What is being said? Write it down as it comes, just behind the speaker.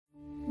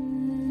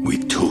We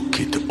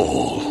took it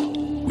all.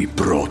 We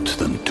brought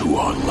them to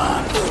our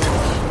land.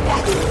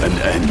 An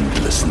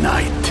endless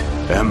night,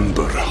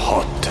 ember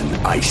hot and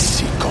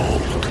icy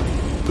cold.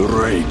 The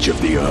rage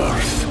of the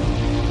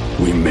earth.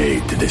 We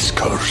made this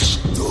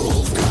curse.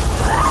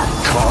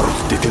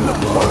 Carved it in the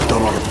blood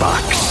on our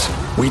backs.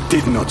 We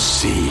did not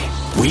see.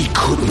 We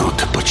could not,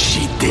 but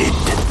she did.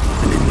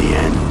 And in the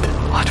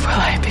end... What will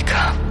I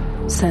become?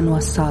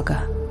 Senua's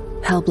Saga.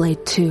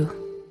 Hellblade 2.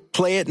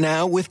 Play it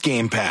now with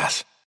Game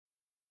Pass.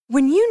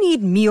 When you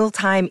need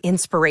mealtime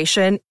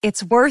inspiration,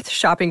 it's worth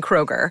shopping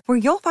Kroger, where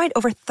you'll find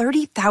over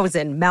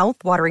 30,000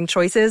 mouth-watering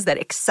choices that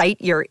excite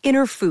your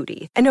inner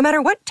foodie. And no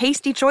matter what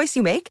tasty choice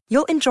you make,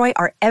 you'll enjoy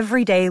our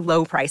everyday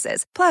low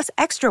prices, plus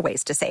extra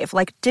ways to save,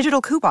 like digital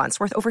coupons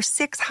worth over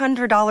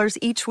 $600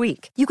 each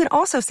week. You can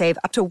also save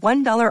up to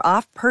 $1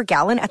 off per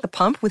gallon at the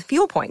pump with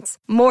fuel points.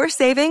 More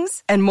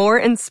savings and more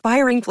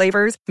inspiring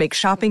flavors make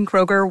shopping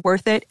Kroger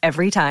worth it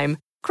every time.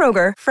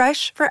 Kroger,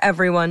 fresh for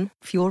everyone.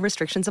 Fuel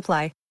restrictions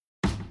apply.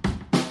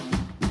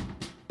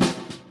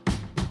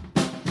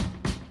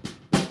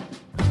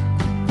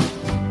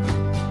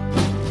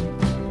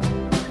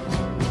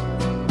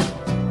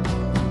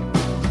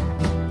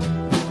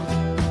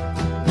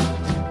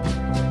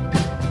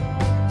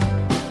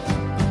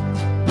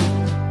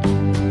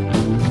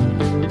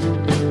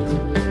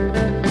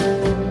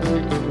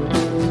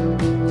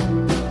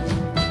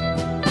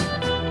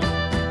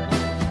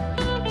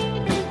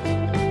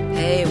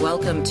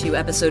 To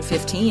episode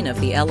 15 of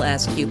the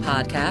LSQ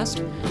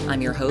podcast.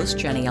 I'm your host,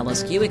 Jenny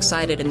LSQ,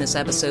 excited in this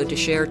episode to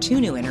share 2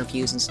 new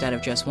interviews instead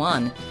of just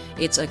one.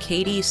 It's a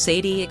Katie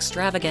Sadie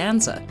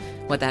extravaganza.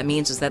 What that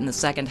means is that in the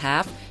second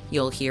half,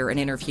 you'll hear an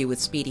interview with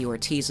Speedy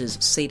Ortiz's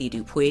Sadie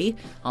Dupuis.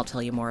 I'll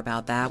tell you more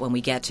about that when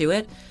we get to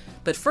it.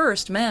 But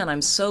first, man,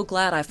 I'm so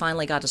glad I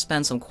finally got to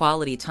spend some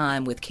quality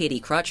time with Katie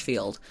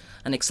Crutchfield,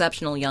 an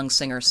exceptional young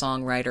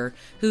singer-songwriter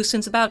who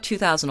since about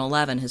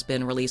 2011 has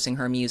been releasing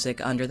her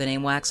music under the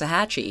name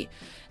Waxahachie.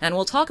 And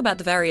we'll talk about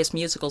the various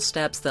musical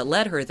steps that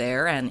led her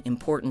there and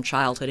important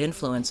childhood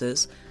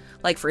influences,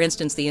 like for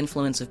instance the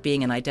influence of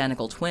being an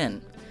identical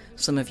twin.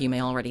 Some of you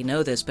may already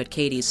know this, but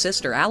Katie's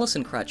sister,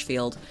 Allison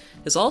Crutchfield,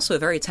 is also a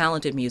very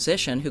talented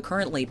musician who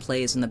currently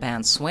plays in the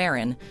band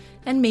Swearin',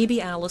 and maybe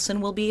Allison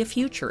will be a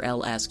future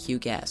LSQ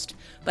guest.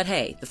 But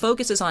hey, the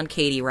focus is on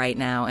Katie right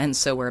now, and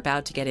so we're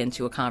about to get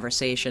into a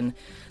conversation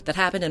that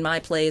happened in my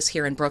place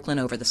here in Brooklyn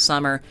over the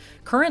summer.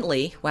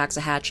 Currently,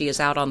 Waxahachie is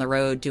out on the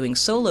road doing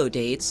solo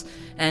dates,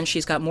 and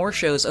she's got more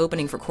shows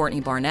opening for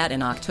Courtney Barnett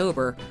in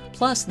October.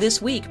 Plus,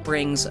 this week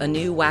brings a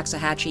new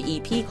Waxahachie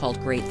EP called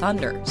Great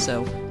Thunder,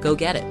 so go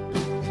get it.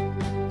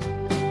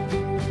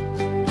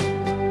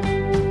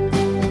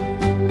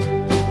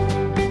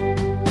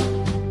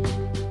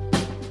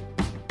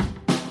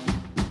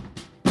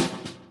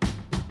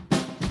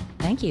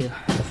 Thank you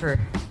for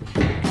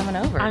coming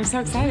over. I'm so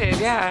excited,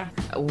 yeah.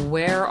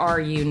 Where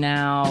are you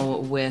now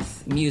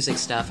with music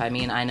stuff? I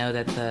mean, I know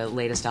that the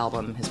latest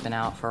album has been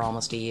out for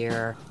almost a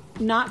year.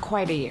 Not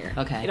quite a year.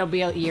 Okay. It'll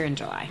be a year in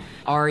July.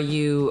 Are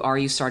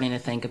you starting to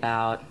think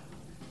about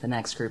the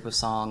next group of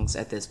songs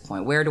at this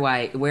point?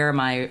 Where am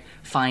I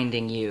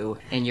finding you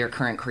in your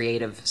current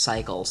creative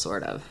cycle,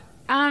 sort of?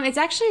 It's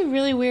actually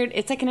really weird.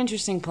 It's like an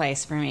interesting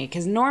place for me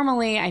because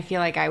normally I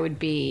feel like I would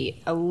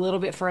be a little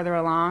bit further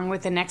along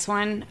with the next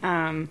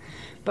one.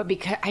 But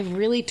because I've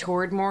really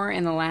toured more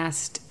in the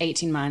last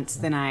 18 months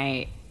than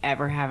I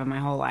ever have in my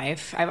whole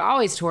life. I've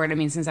always toured,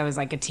 since I was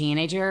like a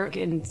teenager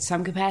in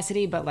some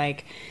capacity, but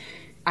like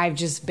I've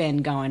just been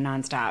going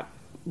nonstop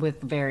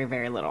with very,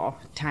 very little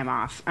time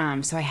off.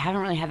 So I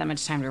haven't really had that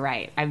much time to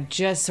write. I've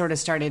just sort of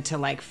started to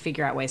like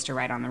figure out ways to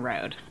write on the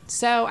road.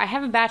 So I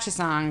have a batch of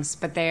songs,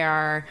 but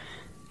I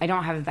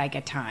don't have like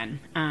a ton.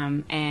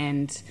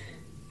 And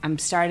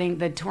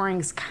the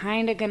touring's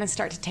kind of going to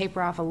start to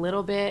taper off a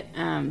little bit.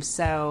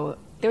 So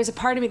there was a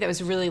part of me that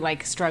was really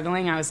like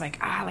struggling. I was like,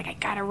 I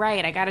gotta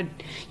write. I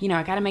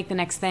gotta make the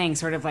next thing,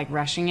 sort of like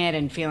rushing it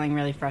and feeling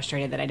really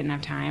frustrated that I didn't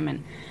have time.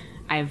 And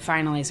I've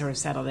finally sort of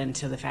settled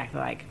into the fact that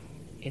like,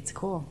 it's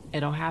cool.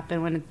 It'll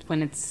happen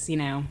when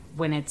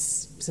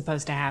it's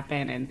supposed to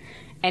happen.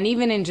 And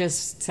even in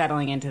just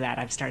settling into that,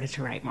 I've started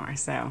to write more.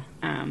 So,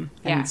 yeah.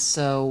 And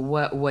so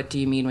what do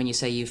you mean when you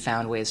say you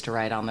found ways to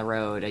write on the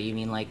road? You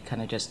mean like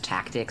kind of just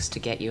tactics to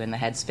get you in the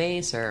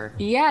headspace, or?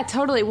 Yeah,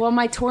 totally. Well,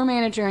 my tour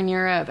manager in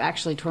Europe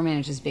actually tour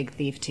manages Big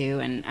Thief too.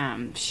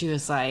 And she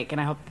was like, and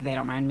I hope they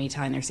don't mind me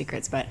telling their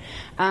secrets, but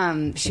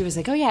she was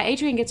like, oh yeah,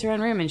 Adrienne gets her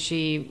own room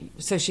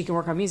so she can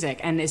work on music.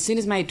 And as soon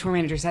as my tour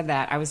manager said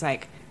that, I was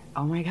like,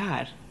 oh my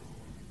God.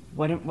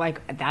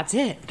 That's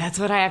it. That's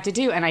what I have to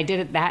do. And I did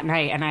it that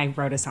night, and I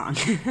wrote a song.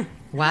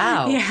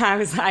 Wow. Yeah, I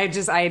was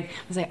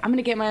like, I'm going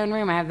to get my own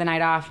room. I have the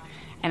night off.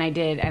 And I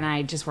did, and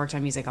I just worked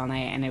on music all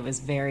night, and it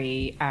was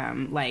very,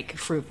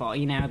 fruitful,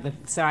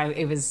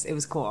 it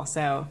was cool.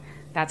 So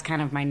that's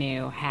kind of my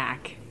new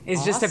hack. Is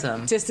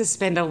awesome. just to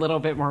spend a little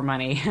bit more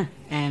money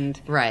and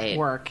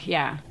work.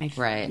 Yeah.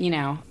 Right.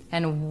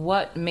 And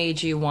what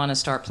made you want to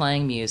start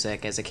playing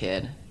music as a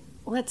kid?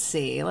 Let's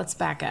see. Let's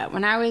back up.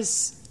 When I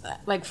was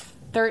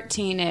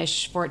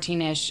 13-ish,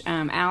 14-ish,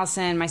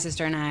 Allison, my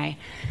sister, and I,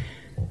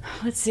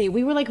 let's see,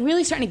 we were like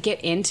really starting to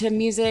get into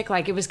music.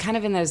 Like it was kind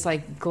of in those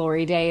like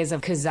glory days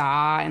of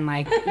Kazaa and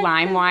like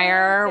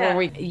LimeWire where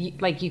we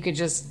like you could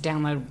just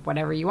download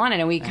whatever you wanted.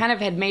 And we kind of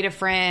had made a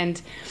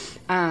friend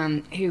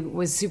who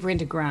was super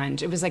into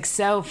grunge. It was like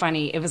so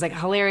funny. It was like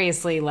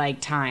hilariously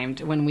like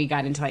timed when we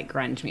got into like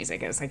grunge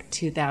music. It was like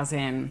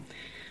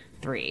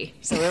 2003.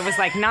 So it was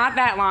like not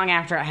that long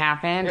after it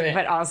happened,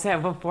 but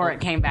also before it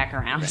came back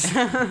around.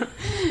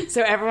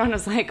 So everyone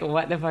was like,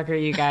 what the fuck are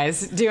you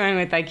guys doing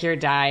with like your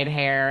dyed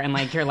hair and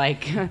like your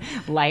like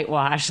light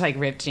wash, like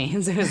ripped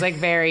jeans? It was like a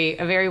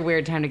very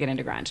weird time to get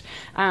into grunge.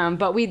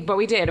 But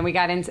we did, and we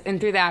got into, and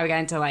through that we got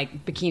into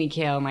like Bikini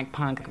Kill and like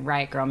punk,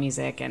 Riot Girl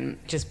music and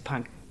just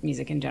punk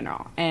music in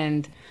general.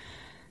 And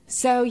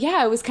so,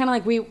 yeah, it was kind of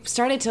like we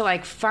started to,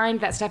 like, find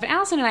that stuff. And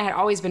Allison and I had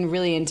always been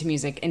really into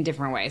music in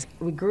different ways.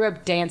 We grew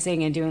up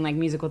dancing and doing, like,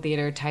 musical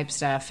theater type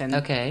stuff. And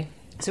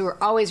so we're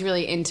always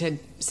really into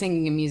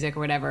singing and music or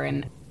whatever.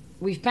 And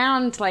we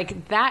found,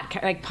 like, that,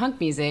 like, punk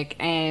music.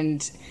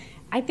 And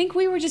I think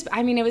we were just,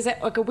 I mean, it was,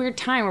 like, a weird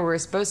time where we were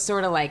supposed to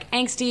sort of, like,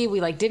 angsty. We,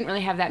 like, didn't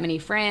really have that many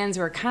friends.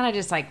 We were kind of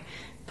just, like,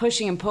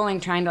 pushing and pulling,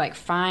 trying to like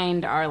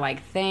find our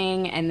like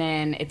thing, and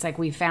then it's like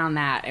we found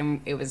that,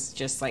 and it was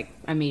just like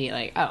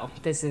immediately like, oh,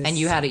 this is. And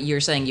you're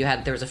saying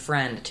there was a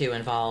friend too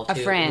involved,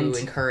 who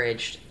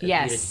encouraged you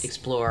to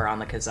explore on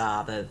the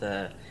Kazaa,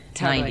 the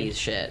totally. 90s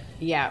shit.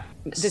 Yeah,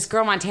 this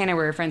girl Montana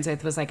we were friends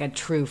with was like a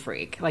true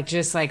freak, like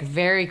just like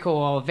very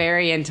cool,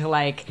 very into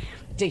like.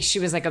 She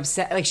was like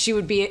upset, like she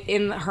would be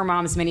in her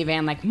mom's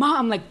minivan like,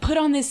 Mom, like put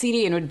on this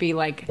CD, and it would be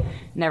like,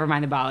 never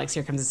mind the bollocks,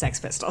 here comes the Sex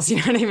Pistols, you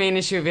know what I mean?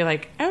 And she would be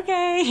like,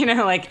 okay, you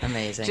know, like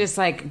amazing, just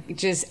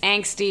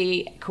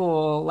angsty,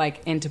 cool,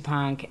 like into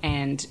punk,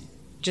 and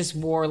just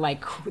wore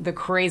like the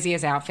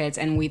craziest outfits,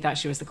 and we thought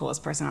she was the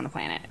coolest person on the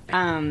planet.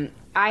 I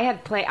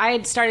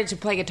had started to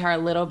play guitar a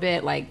little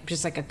bit, like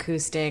just like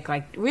acoustic,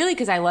 like really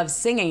because I love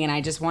singing, and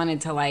I just wanted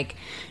to like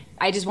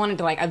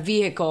a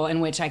vehicle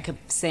in which I could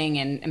sing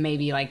and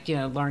maybe like, you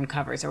know, learn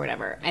covers or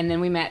whatever. And then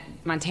we met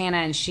Montana,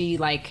 and she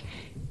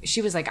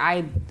was like,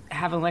 I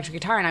have an electric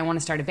guitar and I want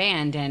to start a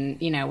band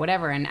and, you know,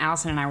 whatever. And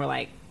Allison and I were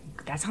like,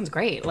 that sounds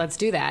great. Let's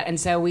do that. And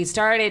so we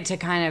started to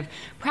kind of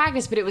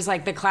practice, but it was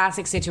like the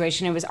classic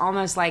situation. It was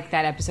almost like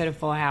that episode of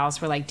Full House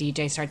where like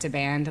DJ starts a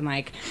band and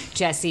like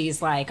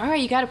Jesse's like, all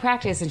right, you got to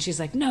practice. And she's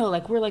like, no,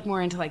 like we're like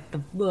more into like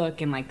the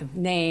look and like the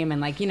name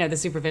and like, you know, the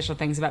superficial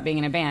things about being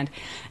in a band.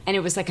 And it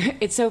was like,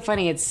 it's so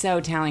funny. It's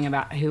so telling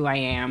about who I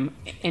am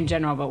in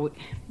general. But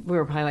we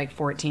were probably like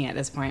 14 at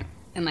this point.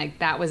 And like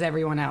that was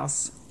everyone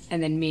else.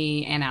 And then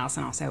me and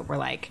Allison also were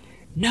like,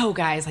 no,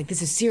 guys, like,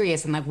 this is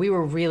serious. And, like, we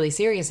were really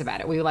serious about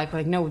it. We were like,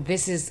 no,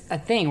 this is a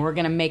thing. We're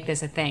going to make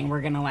this a thing.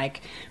 We're going to,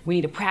 like, we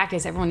need to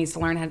practice. Everyone needs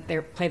to learn how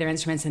to play their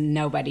instruments, and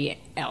nobody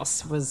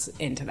else was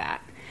into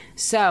that.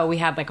 So we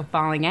had, like, a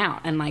falling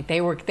out. And, like,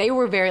 they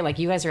were very, like,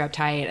 you guys are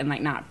uptight and,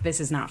 like, this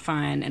is not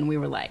fun. And we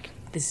were like,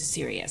 this is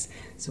serious.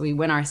 So we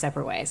went our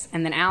separate ways.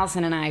 And then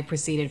Allison and I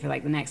proceeded for,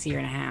 like, the next year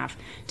and a half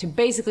to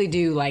basically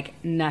do, like,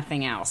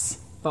 nothing else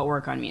but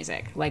work on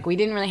music. Like, we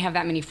didn't really have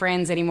that many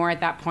friends anymore at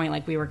that point.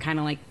 Like, we were kind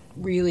of, like,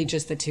 really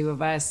just the two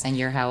of us. And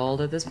you're how old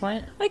at this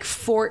point? Like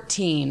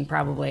 14,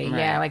 probably. Right.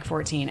 Yeah, like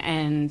 14.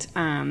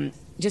 And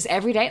just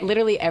every day,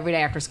 literally every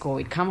day after school,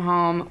 we'd come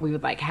home, we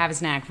would like have a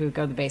snack, we would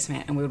go to the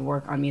basement, and we would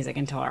work on music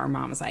until our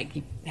mom was like,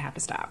 you have to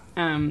stop.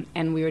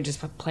 And we would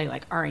just play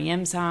like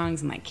REM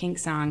songs and like Kink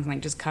songs and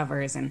like just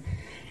covers and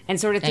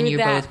sort of through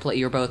that. And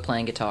you're both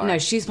playing guitar? No,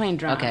 she's playing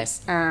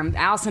drums. Okay.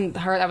 Allison,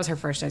 that was her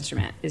first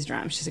instrument, is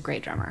drums. She's a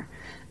great drummer.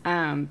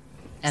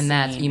 And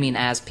that, you mean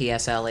as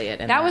P.S. Eliot?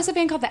 That was a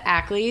band called the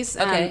Ackleys.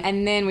 Okay.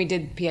 And then we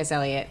did P.S.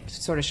 Eliot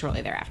sort of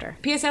shortly thereafter.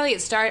 P.S.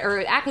 Eliot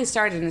Ackley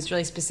started in this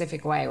really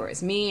specific way where it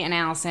was me and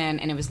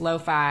Allison, and it was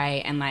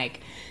lo-fi, and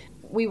like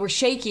we were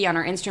shaky on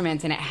our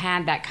instruments, and it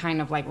had that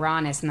kind of like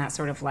rawness and that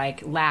sort of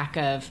like lack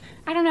of,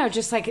 I don't know,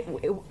 just like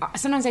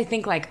sometimes I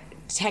think like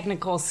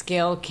technical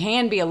skill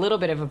can be a little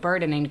bit of a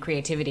burden in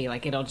creativity.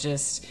 Like it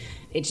just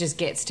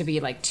gets to be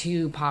like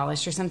too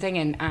polished or something.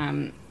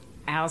 And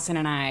Allison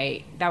and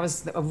I, that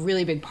was a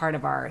really big part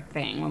of our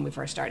thing when we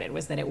first started,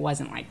 was that it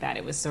wasn't like that.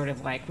 It was sort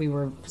of like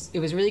it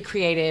was really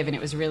creative, and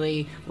it was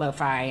really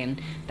lo-fi,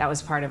 and that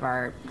was part of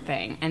our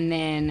thing. And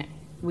then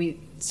we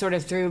sort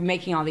of, through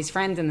making all these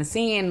friends in the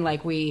scene,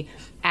 like we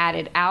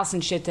added,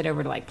 Allison shifted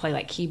over to like play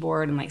like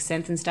keyboard and like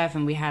synth and stuff,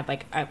 and we had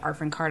like our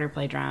friend Carter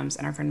play drums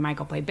and our friend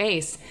Michael play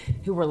bass,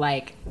 who were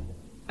like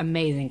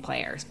amazing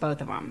players,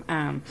 both of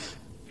them.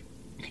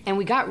 And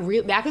the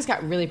Ackleys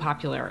got really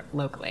popular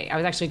locally. I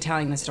was actually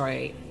telling the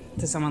story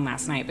to someone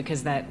last night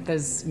because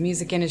those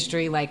music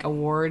industry like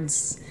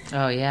awards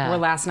were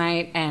last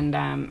night, and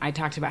I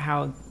talked about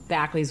how the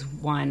Ackleys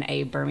won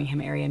a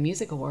Birmingham area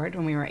music award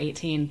when we were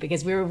 18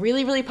 because we were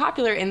really, really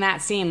popular in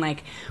that scene.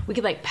 Like we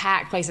could like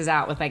pack places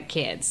out with like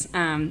kids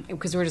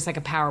because we were just like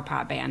a power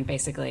pop band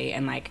basically,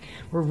 and like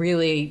we're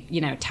really, you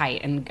know,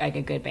 tight and like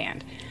a good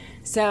band.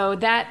 So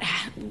that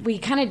we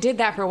kind of did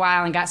that for a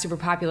while and got super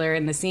popular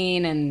in the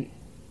scene, and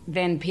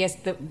then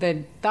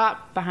the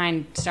thought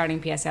behind starting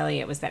P.S.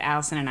 Eliot was that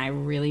Allison and I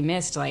really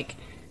missed like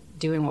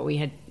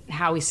doing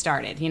how we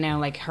started, you know,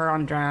 like her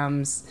on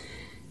drums.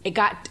 It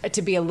got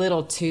to be a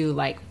little too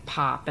like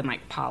pop and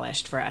like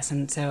polished for us,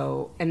 and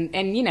so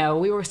and you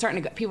know, people were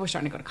starting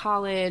to go to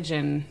college,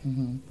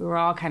 and we were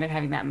all kind of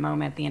having that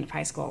moment at the end of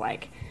high school,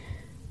 like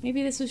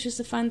maybe this was just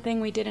a fun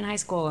thing we did in high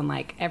school, and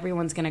like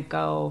everyone's gonna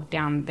go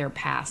down their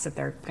paths that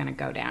they're gonna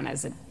go down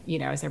as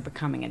they're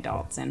becoming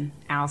adults. And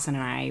Allison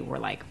and I were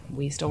like,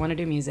 we still want to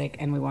do music,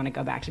 and we want to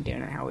go back to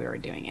doing it how we were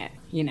doing it,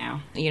 you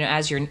know.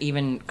 As you're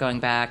even going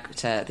back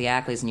to the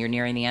Ackleys and you're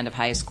nearing the end of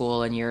high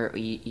school, and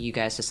you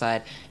guys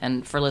decide.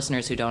 And for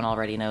listeners who don't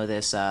already know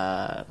this,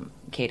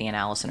 Katie and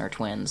Allison are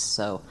twins,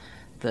 so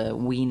the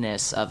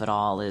weeness of it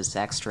all is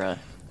extra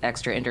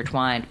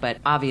intertwined. But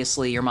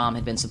obviously your mom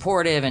had been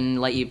supportive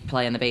and let you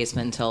play in the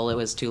basement until it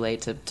was too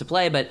late to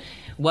play. But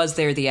was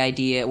there the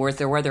idea, were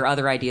there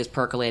other ideas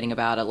percolating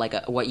about it,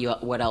 like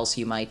what else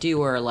you might do,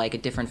 or like a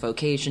different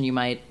vocation you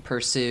might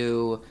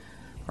pursue?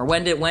 Or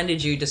when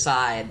did you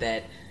decide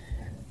that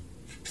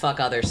fuck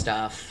other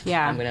stuff,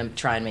 I'm gonna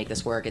try and make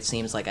this work, it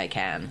seems like I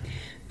can?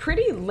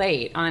 Pretty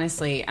late,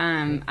 honestly.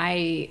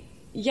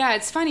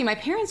 It's funny, my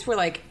parents were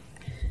like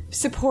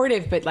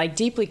supportive but like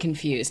deeply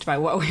confused by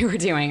what we were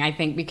doing, I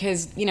think,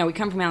 because we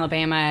come from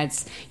Alabama.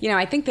 It's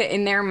I think that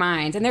in their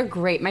minds, and they're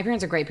great, my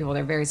parents are great people,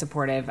 they're very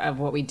supportive of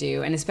what we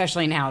do, and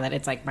especially now that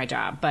it's like my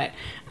job. But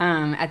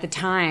at the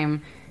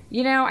time,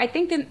 I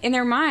think that in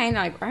their mind,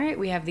 like, all right,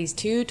 we have these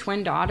 2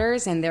 twin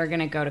daughters, and they're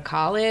gonna go to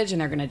college, and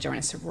they're gonna join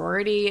a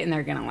sorority, and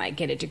they're gonna like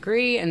get a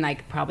degree, and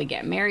like probably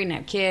get married and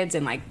have kids,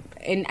 and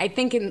I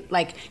think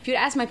if you'd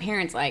asked my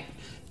parents like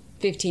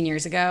 15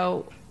 years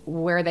ago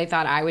where they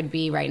thought I would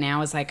be right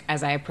now, is like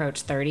as I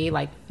approach 30,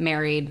 like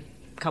married,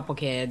 couple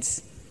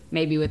kids,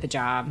 maybe with a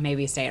job,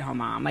 maybe a stay-at-home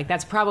mom. Like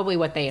that's probably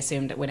what they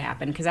assumed it would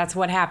happen, because that's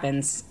what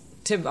happens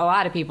to a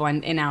lot of people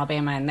in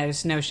Alabama, and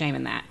there's no shame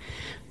in that.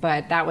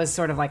 But that was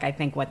sort of like, I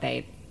think, what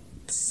they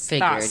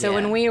thought. So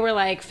when we were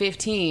like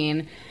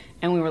 15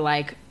 and we were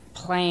like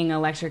playing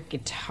electric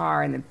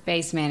guitar in the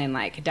basement and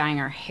like dyeing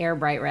our hair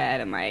bright red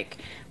and like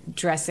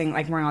dressing,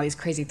 like wearing all these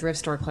crazy thrift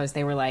store clothes,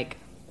 they were like,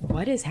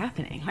 what is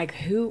happening? Like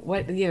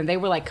they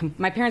were like,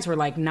 my parents were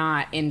like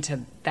not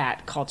into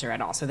that culture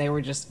at all. So they were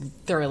just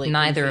thoroughly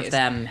Neither confused. of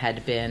them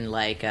had been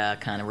like a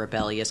kind of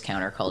rebellious,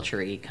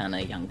 counterculture-y kind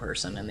of young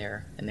person in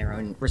their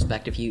own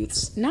respective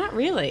youths. Not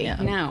really. Yeah.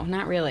 No,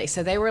 not really.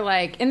 So they were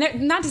like, and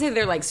not to say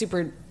they're like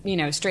super,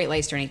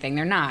 straight-laced or anything.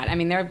 They're not. I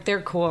mean,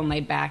 they're cool and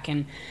laid back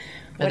and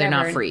but they're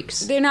not freaks.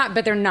 They're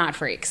not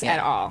freaks at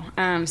all.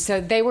 So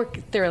they were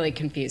thoroughly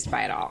confused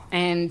by it all.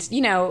 And,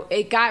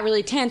 it got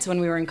really tense when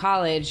we were in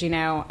college.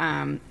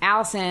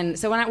 Allison,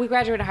 so when we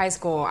graduated high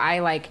school,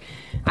 I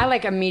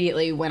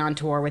immediately went on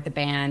tour with the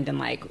band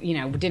and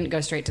didn't go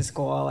straight to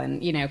school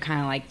and,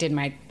 kind of like did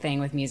my thing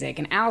with music.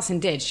 And Allison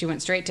did. She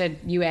went straight to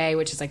UA,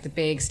 which is like the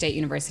big state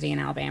university in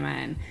Alabama.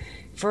 And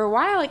for a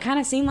while, it kind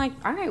of seemed like,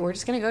 all right, we're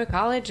just going to go to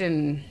college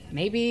and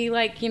maybe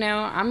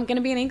I'm going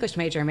to be an English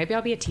major. Maybe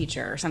I'll be a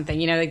teacher or something.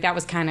 That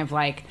was kind of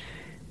like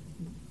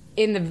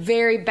in the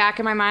very back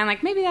of my mind,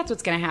 like maybe that's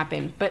what's going to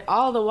happen. But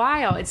all the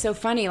while, it's so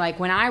funny.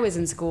 Like when I was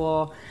in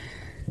school,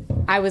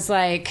 I was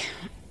like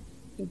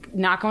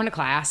not going to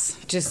class,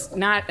 just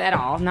not at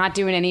all, not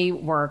doing any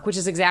work, which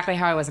is exactly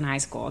how I was in high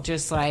school.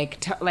 Just like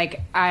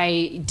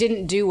I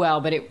didn't do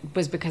well, but it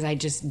was because I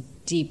just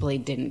deeply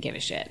didn't give a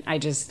shit. I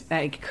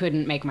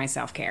couldn't make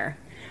myself care.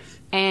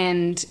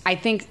 And I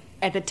think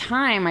at the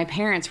time my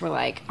parents were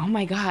like, oh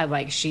my God,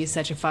 like she's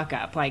such a fuck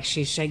up. Like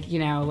she's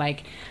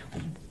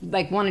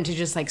like wanted to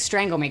just like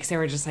strangle me, because they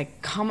were just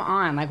like, come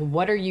on, like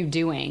what are you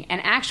doing?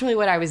 And actually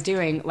what I was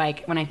doing,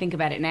 like when I think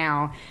about it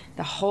now,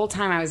 the whole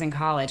time I was in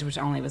college, which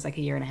only was like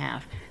a year and a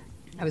half,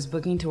 I was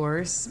booking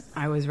tours,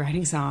 I was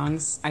writing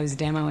songs, I was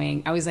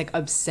demoing, I was like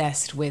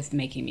obsessed with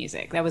making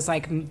music. That was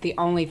like the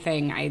only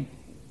thing I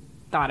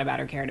thought about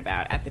or cared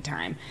about at the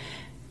time.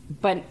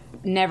 But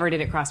never did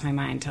it cross my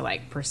mind to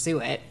like pursue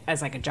it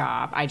as like a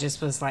job. I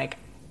just was like,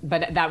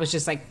 but that was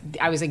just like,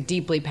 I was like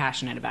deeply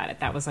passionate about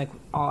it. That was like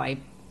all I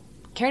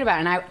cared about.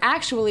 And I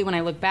actually, when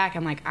I look back,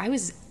 I'm like, I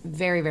was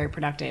very, very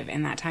productive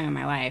in that time in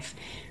my life.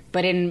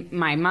 But in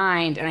my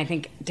mind, and I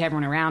think to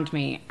everyone around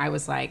me, I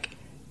was like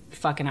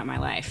fucking up my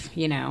life,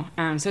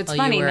 So it's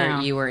funny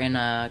now. You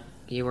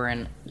were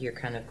in your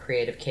kind of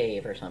creative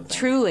cave or something.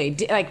 Truly,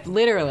 like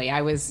literally,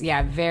 I was,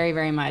 very,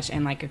 very much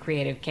in like a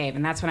creative cave.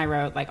 And that's when I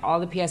wrote like all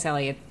the P.S.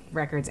 Eliot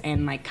records,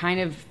 and like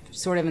kind of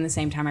sort of in the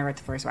same time I wrote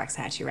the first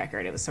Waxahachie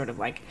record. It was sort of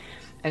like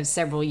a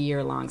several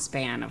year long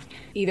span of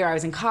either I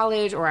was in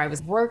college or I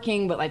was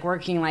working, but like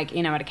working like,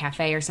 at a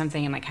cafe or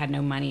something, and like had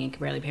no money and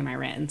could barely pay my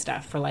rent and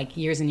stuff for like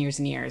years and years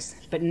and years.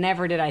 But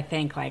never did I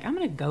think like, I'm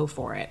going to go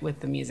for it with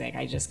the music.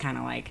 I just kind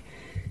of like,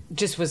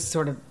 just was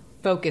sort of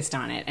focused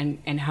on it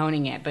and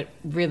honing it, but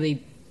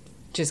really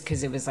just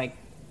because it was like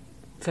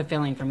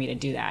fulfilling for me to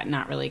do that,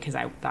 not really because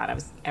I thought I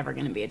was ever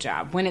going to be a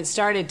job. When it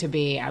started to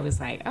be, I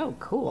was like, oh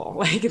cool,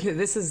 like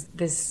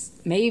this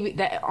maybe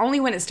that only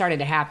when it started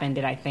to happen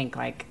did I think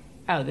like,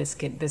 oh,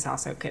 this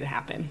also could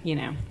happen,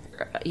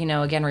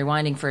 again,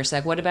 rewinding for a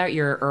sec, what about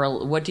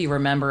what do you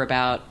remember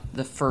about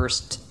the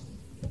first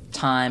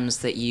times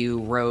that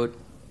you wrote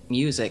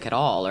music at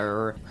all?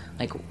 Or,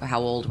 like,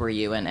 how old were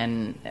you,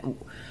 and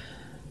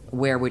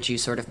where would you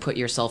sort of put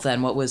yourself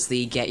then? What was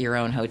the get your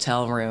own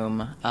hotel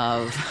room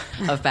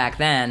of back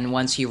then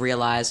once you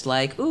realized,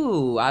 like,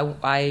 ooh,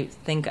 I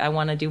think I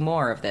want to do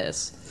more of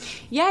this?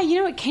 Yeah,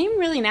 it came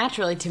really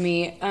naturally to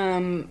me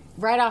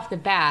right off the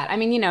bat. I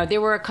mean,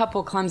 there were a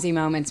couple clumsy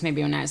moments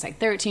maybe when I was like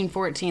 13,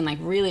 14, like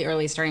really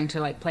early starting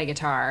to like play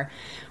guitar,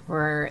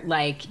 where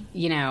like,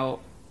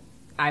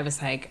 I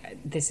was like,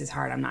 this is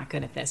hard, I'm not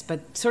good at this.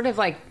 But sort of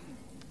like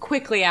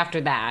quickly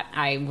after that,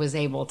 I was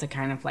able to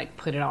kind of like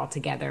put it all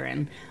together.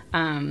 And,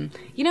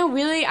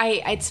 really,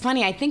 it's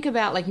funny, I think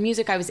about like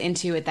music I was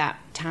into at that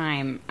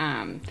time,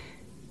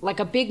 like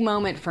a big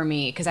moment for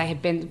me, because I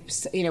had been,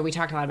 we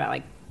talked a lot about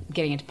like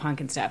getting into punk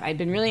and stuff. I'd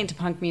been really into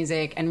punk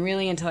music and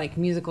really into like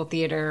musical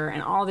theater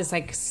and all this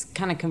like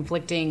kind of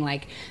conflicting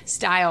like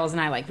styles,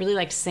 and I like really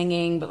liked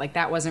singing, but like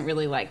that wasn't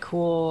really like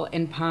cool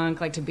in punk,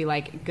 like to be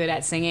like good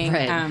at singing.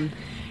 Right.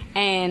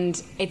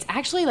 And it's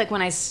actually like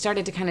when I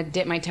started to kind of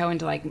dip my toe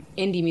into like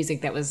indie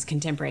music that was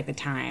contemporary at the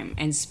time,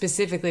 and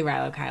specifically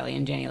Rilo Kiley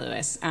and Jenny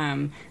Lewis.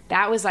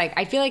 That was like,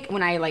 I feel like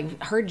when I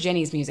like heard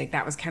Jenny's music,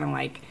 that was kind of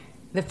like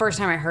the first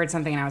time I heard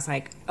something and I was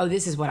like, oh,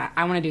 this is what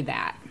I want to do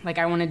that. Like,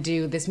 I want to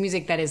do this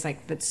music that is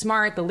like, that's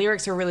smart, the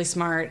lyrics are really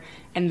smart,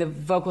 and the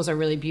vocals are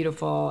really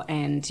beautiful,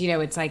 and,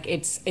 it's like,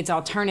 it's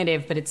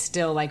alternative, but it's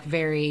still like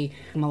very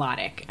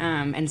melodic.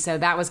 And so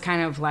that was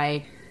kind of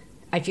like,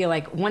 I feel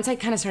like once I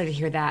kind of started to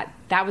hear that,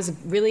 that was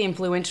really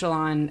influential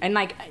on, and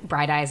like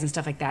Bright Eyes and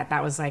stuff like that,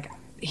 that was like,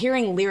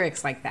 hearing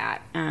lyrics like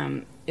that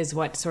is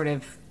what sort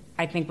of,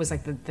 I think was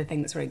like the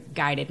thing that sort of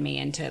guided me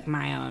into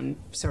my own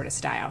sort of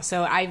style.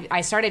 So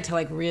I started to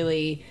like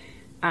really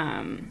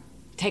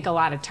take a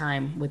lot of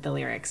time with the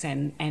lyrics,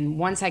 and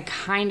once I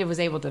kind of was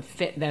able to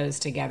fit those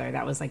together,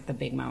 that was like the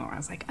big moment where I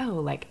was like,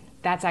 oh, like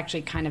that's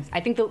actually kind of,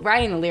 I think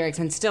writing the lyrics,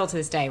 and still to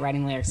this day,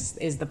 writing lyrics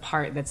is the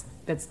part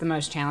that's the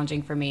most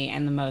challenging for me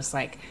and the most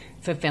like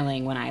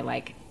fulfilling when I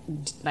like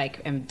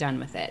am done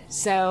with it.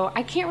 So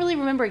I can't really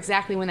remember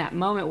exactly when that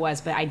moment was,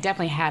 but I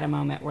definitely had a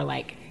moment where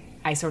like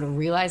I sort of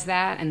realized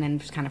that, and then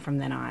kind of from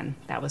then on,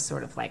 that was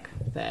sort of like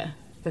the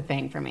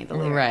thing for me, the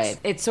lyrics. Right.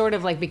 It sort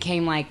of like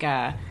became like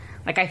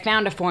I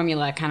found a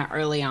formula kind of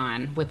early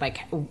on with like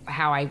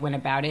how I went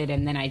about it,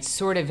 and then I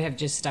sort of have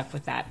just stuck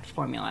with that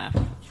formula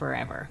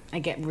forever. I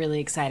get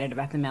really excited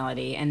about the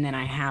melody, and then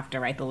I have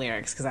to write the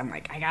lyrics because I'm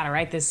like, I gotta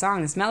write this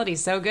song. This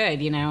melody's so good,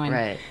 And,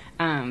 right.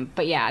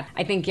 But yeah,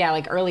 I think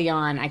like early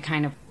on, I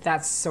kind of,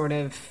 that's sort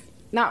of,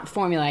 not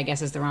formula, I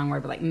guess is the wrong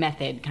word, but like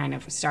method kind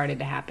of started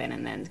to happen,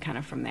 and then kind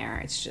of from there,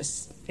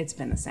 it's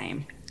been the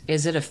same.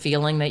 Is it a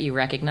feeling that you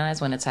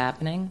recognize when it's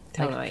happening?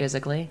 Totally. Like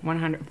physically?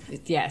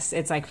 100. Yes.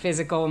 It's like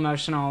physical,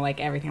 emotional, like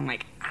everything. I'm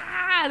like,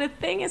 the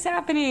thing is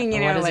happening.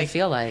 What does it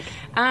feel like?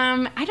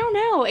 I don't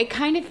know. It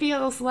kind of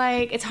feels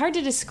like, it's hard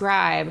to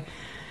describe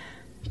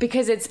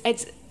because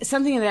it's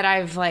something that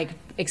I've like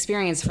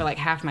experienced for like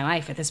half my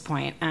life at this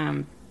point.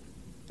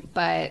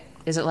 But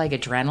is it like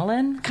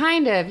adrenaline?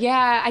 Kind of.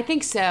 Yeah, I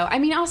think so. I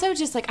mean, also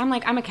just like,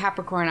 I'm a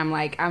Capricorn. I'm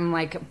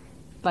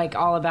like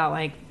all about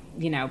like,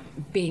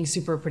 being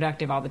super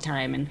productive all the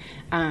time.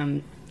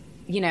 And,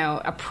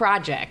 a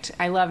project.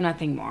 I love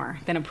nothing more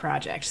than a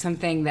project.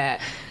 Something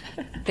that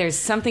there's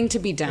something to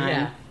be done.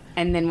 Yeah.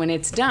 And then when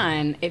it's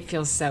done, it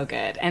feels so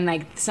good. And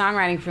like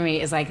songwriting for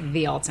me is like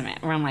the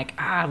ultimate, where I'm like,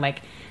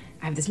 like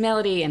I have this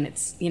melody, and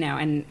it's,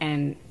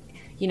 and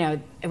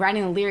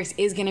writing the lyrics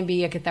is going to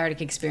be a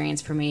cathartic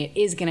experience for me. It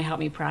is going to help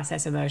me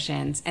process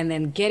emotions. And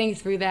then getting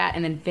through that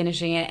and then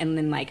finishing it and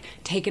then like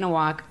taking a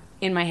walk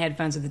in my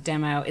headphones with the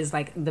demo is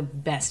like the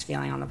best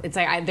feeling it's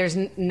like there's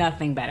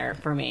nothing better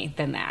for me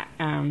than that.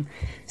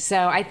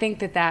 So I think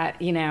that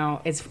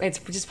it's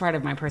just part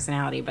of my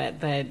personality, but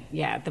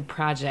the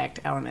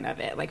project element of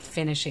it, like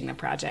finishing the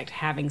project,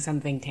 having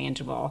something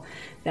tangible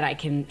that I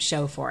can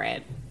show for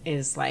it,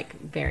 is like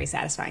very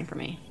satisfying for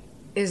me.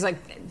 There's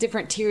like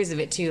different tiers of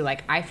it too.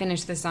 Like I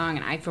finish the song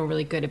and I feel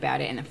really good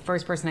about it, and the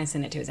first person I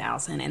send it to is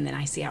Allison, and then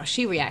I see how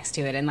she reacts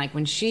to it, and like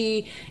when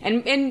she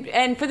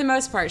and for the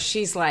most part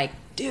she's like,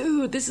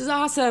 dude, this is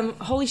awesome,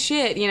 holy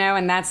shit,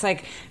 and that's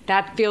like,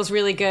 that feels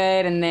really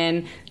good. And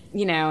then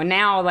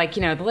now like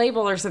the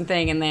label or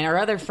something, and then our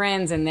other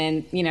friends, and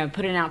then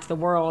putting it out to the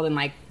world, and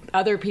like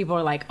other people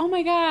are like, oh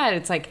my god,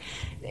 it's like,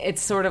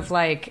 it's sort of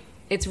like,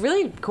 it's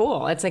really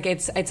cool. It's like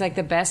it's like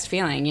the best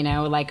feeling,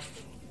 like.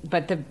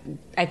 But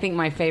I think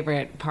my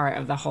favorite part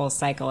of the whole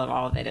cycle of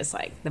all of it is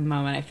like the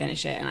moment I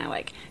finish it and I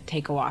like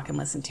take a walk and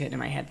listen to it in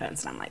my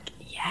headphones, and I'm like,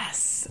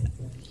 yes,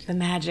 the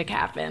magic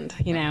happened,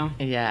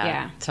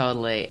 Yeah,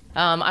 totally.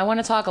 I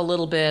want to talk a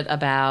little bit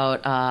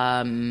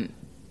about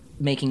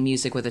making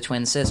music with a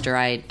twin sister.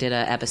 I did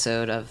an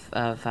episode of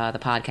the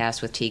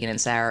podcast with Tegan and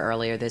Sarah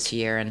earlier this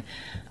year, and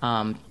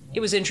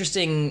it was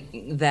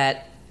interesting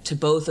that to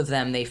both of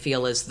them, they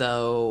feel as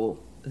though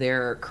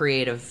their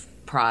creative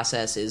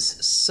process is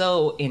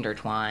so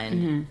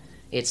intertwined. Mm-hmm.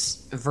 It's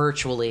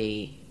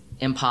virtually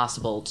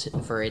impossible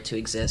for it to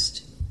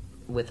exist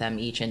with them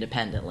each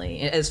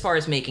independently as far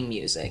as making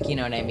music, you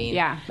know what I mean?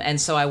 Yeah.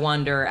 And so I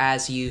wonder,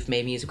 as you've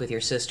made music with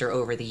your sister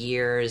over the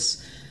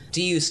years,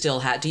 do you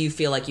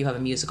feel like you have a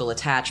musical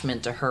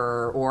attachment to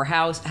her, or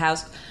how's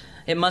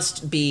it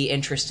must be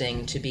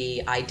interesting to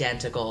be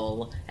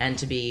identical and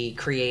to be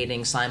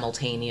creating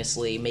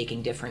simultaneously,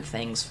 making different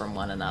things from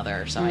one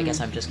another. So I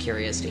guess I'm just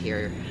curious to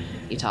hear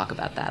you talk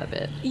about that a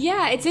bit.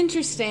 Yeah, it's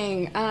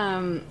interesting.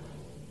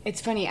 It's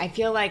funny. I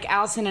feel like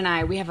Allison and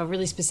I, we have a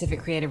really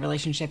specific creative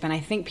relationship, and I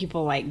think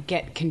people like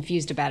get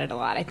confused about it a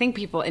lot. I think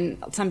people,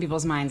 in some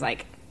people's minds,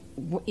 like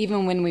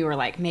even when we were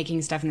like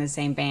making stuff in the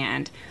same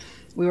band,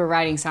 we were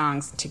writing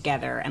songs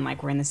together and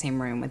like we're in the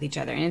same room with each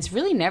other, and it's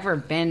really never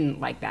been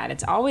like that.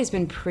 It's always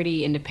been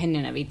pretty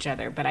independent of each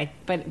other.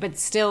 But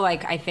still,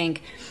 like I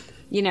think,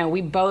 you know,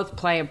 we both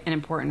play an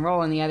important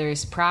role in the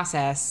other's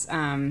process.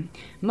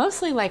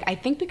 Mostly, like I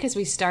think because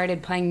we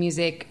started playing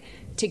music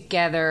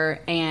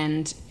together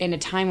and in a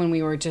time when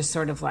we were just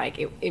sort of like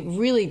it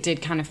really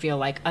did kind of feel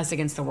like us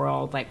against the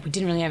world. Like we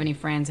didn't really have any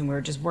friends, and we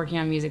were just working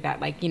on music that,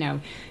 like, you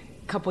know,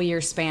 couple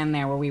years span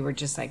there where we were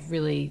just like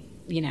really,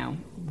 you know,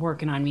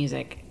 working on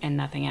music and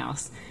nothing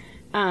else.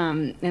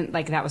 And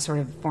like that was sort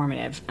of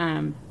formative.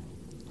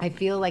 I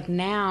feel like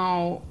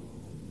now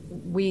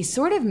we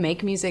sort of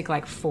make music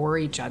like for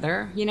each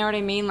other, you know what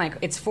I mean? Like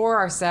it's for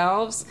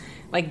ourselves.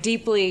 Like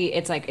deeply,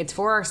 it's like it's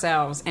for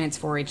ourselves and it's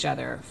for each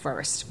other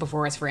first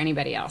before it's for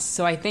anybody else.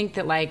 So I think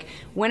that like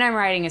when I'm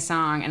writing a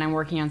song and I'm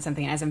working on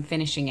something, as I'm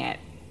finishing it,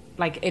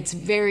 like it's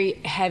very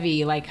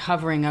heavy, like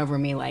hovering over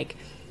me, like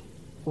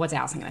what's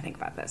Allison gonna think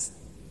about this?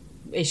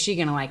 Is she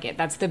gonna like it?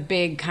 That's the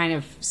big kind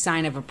of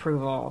sign of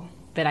approval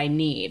that I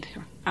need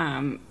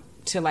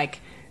to like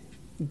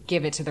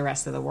give it to the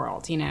rest of the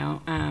world, you know?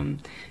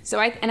 So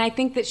I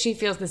think that she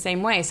feels the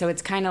same way. So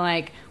it's kind of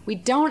like we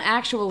don't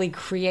actually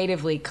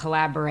creatively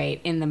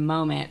collaborate in the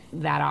moment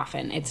that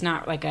often. It's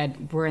not like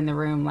we're in the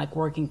room like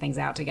working things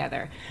out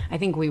together. I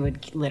think we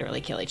would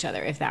literally kill each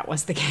other if that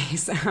was the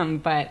case.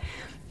 But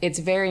it's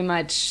very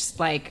much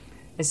like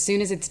as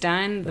soon as it's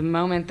done, the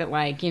moment that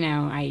like, you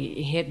know, I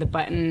hit the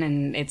button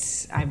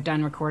and I've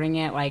done recording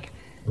it, like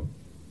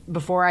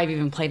before I've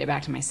even played it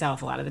back to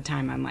myself, a lot of the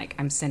time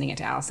I'm sending it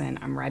to Allison,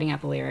 I'm writing out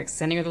the lyrics,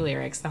 sending her the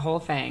lyrics, the whole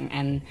thing,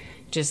 and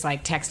just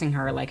like texting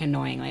her like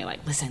annoyingly,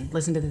 like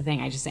listen to the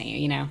thing I just sent you,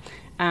 you know?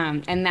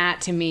 And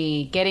that to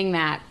me,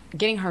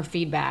 getting her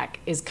feedback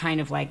is kind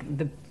of like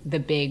the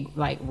big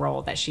like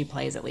role that she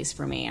plays, at least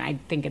for me. And I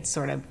think it's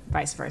sort of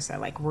vice versa.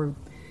 Like we're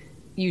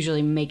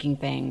usually making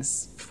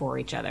things for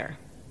each other.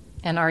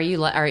 And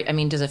I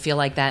mean, does it feel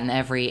like that in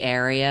every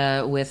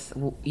area with,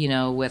 you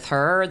know, with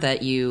her,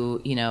 that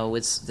you know,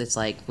 it's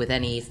like with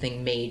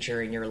anything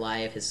major in your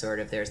life is sort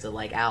of, there's the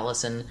like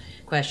Allison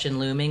question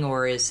looming,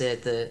 or is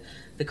it the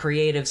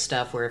creative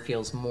stuff where it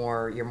feels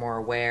more, you're more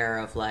aware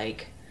of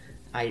like,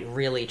 I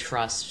really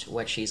trust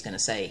what she's going to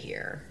say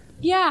here?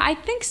 Yeah, I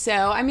think so.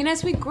 I mean,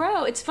 as we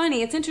grow, it's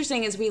funny, it's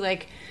interesting as we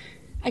like,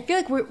 I feel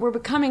like we're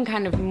becoming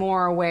kind of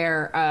more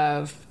aware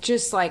of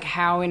just like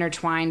how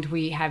intertwined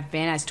we have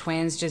been as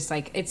twins. Just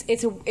like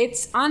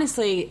it's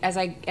honestly, as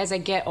I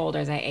get older,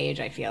 as I age,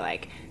 I feel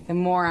like the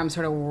more I'm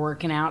sort of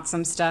working out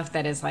some stuff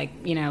that is like,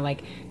 you know,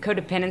 like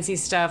codependency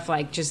stuff,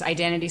 like just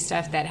identity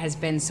stuff that has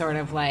been sort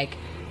of like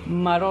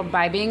muddled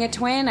by being a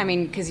twin. I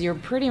mean, because you're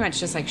pretty much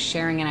just like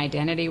sharing an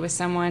identity with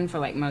someone for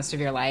like most of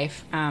your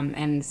life,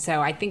 and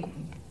so I think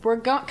we're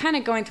kind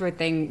of going through a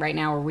thing right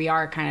now where we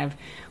are kind of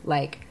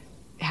like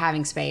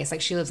having space.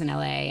 Like she lives in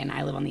LA and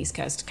I live on the East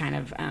Coast, kind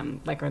of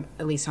like, or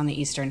at least on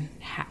the eastern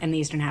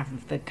half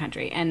of the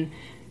country. And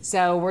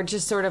so we're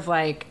just sort of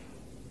like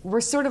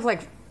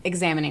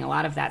examining a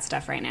lot of that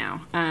stuff right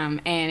now.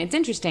 And it's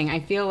interesting. I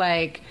feel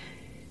like,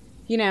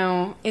 you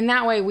know, in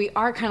that way we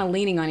are kind of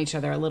leaning on each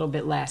other a little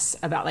bit less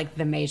about like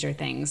the major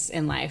things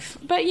in life.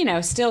 But, you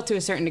know, still to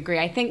a certain degree,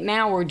 I think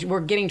now we're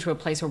getting to a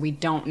place where we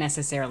don't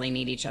necessarily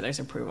need each other's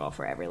approval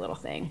for every little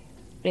thing.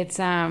 It's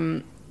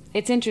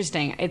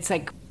interesting. It's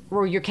like,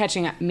 where you're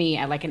catching me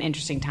at like an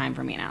interesting time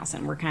for me and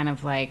Allison. We're kind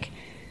of like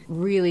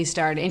really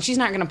started, and she's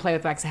not going to play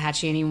with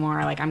Waxahachie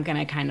anymore. Like I'm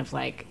kind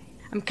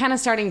of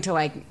starting to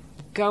like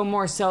go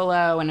more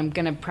solo, and I'm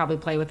going to probably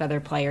play with other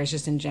players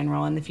just in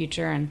general in the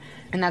future. And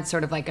that's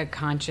sort of like a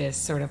conscious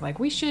sort of like,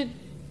 we should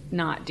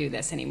not do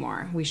this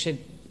anymore. We should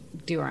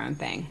do our own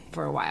thing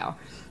for a while.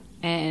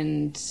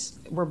 And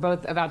we're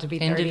both about to be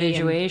 30.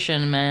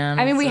 Individuation, man.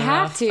 I mean, we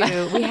have to.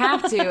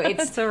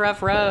 It's a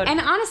rough road. And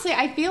honestly,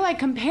 I feel like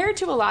compared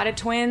to a lot of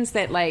twins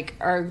that like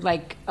are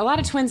like a lot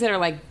of twins that are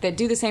like that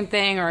do the same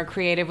thing or are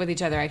creative with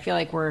each other, I feel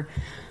like we're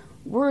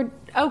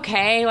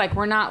okay. Like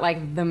we're not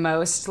like the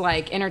most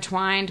like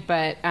intertwined,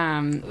 but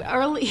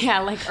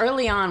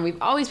early on, we've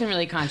always been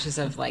really conscious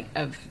of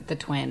the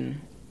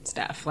twin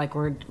stuff. Like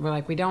we're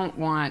like, we don't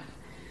want.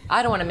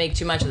 I don't want to make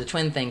too much of the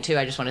twin thing, too.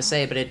 I just want to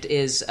say, but it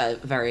is a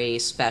very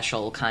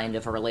special kind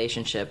of a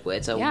relationship.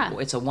 It's a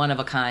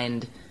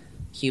one-of-a-kind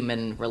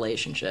human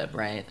relationship,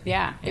 right?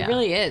 Yeah, it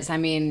really is. I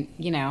mean,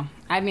 you know,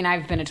 I've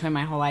been a twin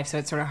my whole life, so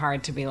it's sort of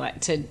hard to be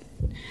like,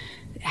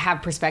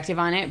 have perspective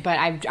on it, but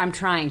I'm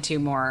trying to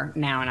more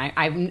now,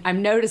 and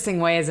I'm noticing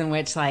ways in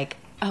which like,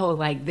 oh,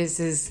 like this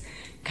is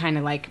kind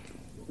of like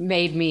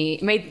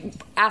made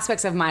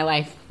aspects of my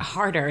life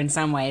harder in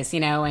some ways,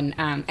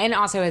 and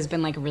also has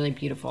been like a really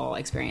beautiful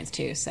experience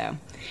too. So,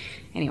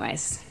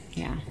 anyways,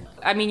 yeah.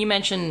 I mean, you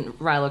mentioned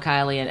Rilo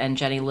Kiley and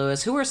Jenny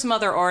Lewis. Who are some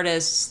other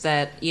artists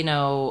that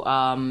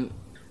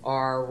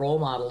are role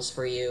models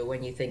for you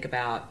when you think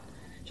about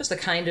just the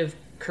kind of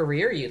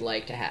career you'd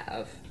like to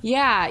have?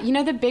 Yeah,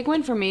 the big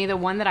one for me, the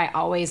one that I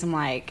always am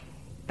like,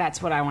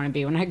 that's what I want to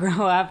be when I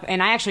grow up.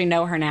 And I actually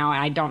know her now,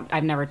 and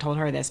I've never told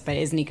her this, but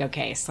is Neko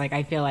Case. Like,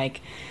 I feel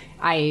like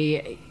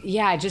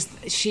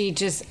she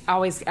just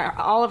always,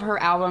 all of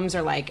her albums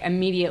are like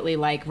immediately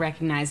like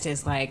recognized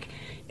as like,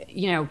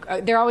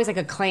 they're always like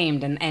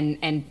acclaimed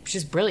and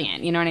just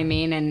brilliant, you know what I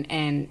mean?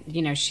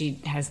 And she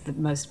has the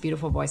most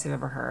beautiful voice I've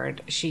ever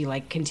heard. She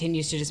like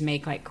continues to just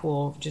make like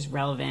cool, just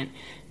relevant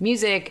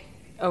music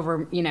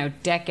over,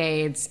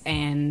 decades,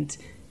 and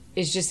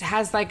is just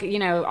has like,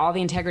 all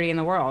the integrity in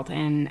the world.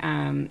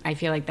 And I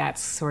feel like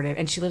that's sort of,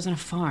 and she lives on a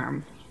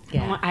farm.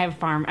 Yeah. I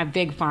have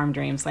big farm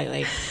dreams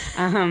lately.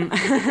 So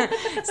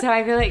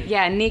I feel like,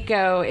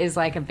 Neko is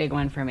like a big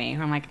one for me.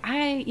 I'm like,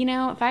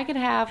 if I could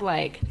have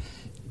like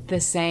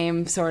the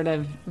same sort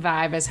of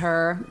vibe as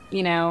her,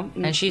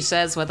 And she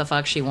says what the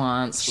fuck she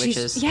wants, which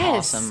is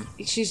awesome.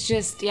 She's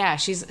just,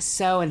 she's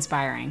so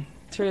inspiring.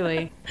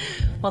 Truly.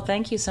 Well,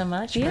 thank you so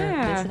much for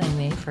visiting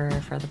me for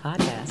the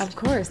podcast. Of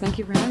course. Thank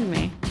you for having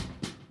me.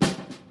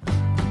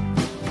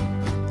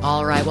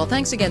 All right. Well,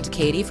 thanks again to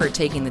Katie for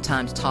taking the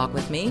time to talk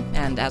with me.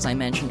 And as I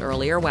mentioned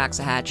earlier,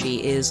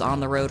 Waxahachie is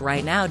on the road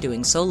right now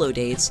doing solo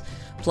dates.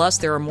 Plus,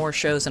 there are more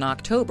shows in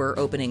October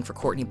opening for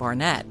Courtney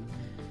Barnett.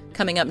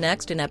 Coming up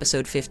next in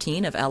episode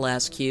 15 of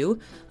LSQ,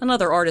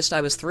 another artist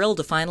I was thrilled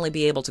to finally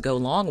be able to go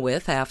along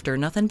with after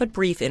nothing but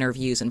brief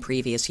interviews in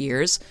previous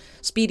years.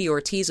 Speedy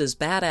Ortiz's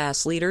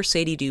badass leader,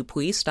 Sadie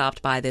Dupuis,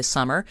 stopped by this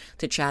summer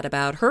to chat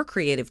about her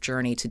creative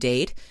journey to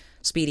date.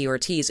 Speedy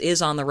Ortiz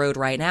is on the road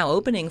right now,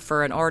 opening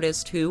for an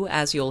artist who,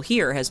 as you'll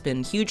hear, has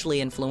been hugely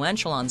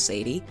influential on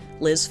Sadie,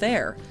 Liz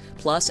Phair.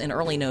 Plus, in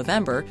early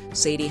November,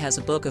 Sadie has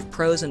a book of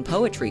prose and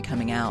poetry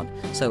coming out,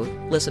 so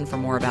listen for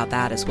more about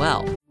that as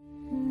well.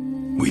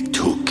 We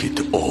took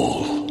it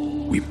all.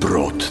 We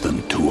brought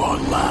them to our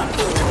land.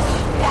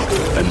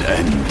 An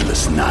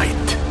endless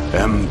night,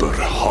 ember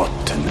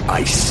hot and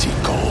icy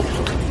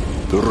cold.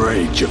 The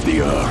rage of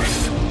the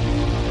earth.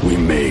 We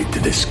made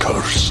this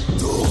curse.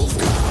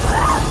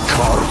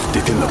 Carved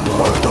it in the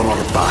blood on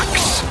our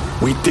backs.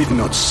 We did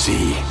not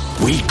see.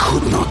 We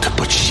could not,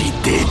 but she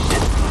did.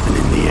 And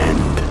in the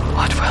end,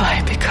 what will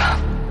I become?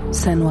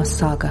 Senua's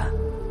Saga.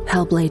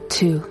 Hellblade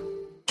 2.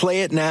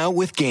 Play it now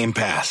with Game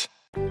Pass.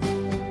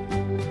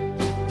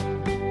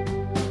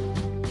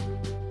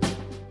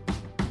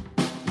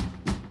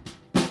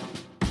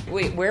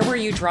 Wait, where were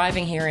you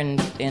driving here in...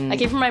 I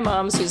came from my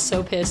mom's, who's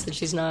so pissed that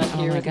she's not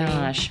here with me. Oh my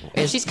gosh.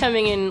 She's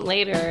coming in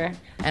later.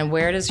 And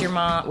where's your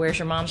mom's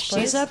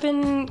place?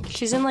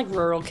 She's in like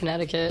rural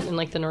Connecticut in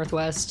like the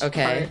Northwest.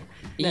 Okay.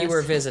 You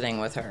were visiting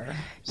with her.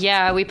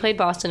 Yeah, we played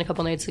Boston a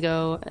couple nights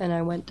ago, and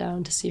I went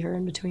down to see her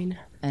in between.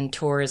 And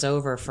tour is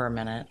over for a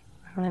minute.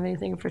 I don't have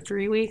anything for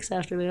 3 weeks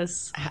after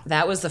this.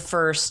 That was the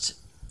first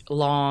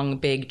long,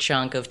 big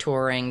chunk of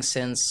touring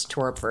since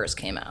Torp first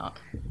came out.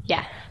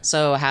 Yeah.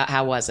 So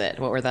how was it?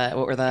 What were the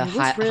really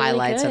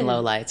highlights good. And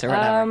lowlights or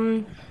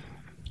whatever?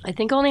 I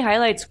think only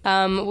highlights.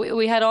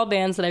 We had all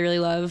bands that I really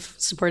love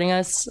supporting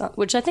us,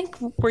 which I think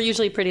we're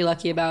usually pretty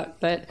lucky about,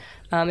 but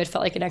it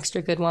felt like an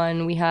extra good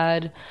one. We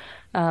had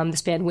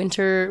this band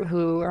Winter,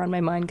 who are on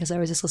my mind because I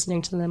was just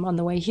listening to them on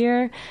the way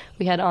here.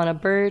 We had Anna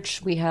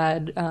Birch. We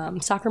had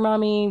Soccer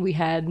Mommy. We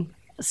had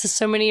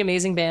so many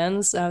amazing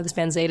bands. This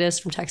band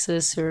Zetas from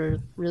Texas, who are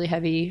really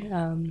heavy.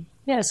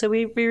 So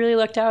we really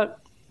lucked out.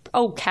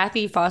 Oh,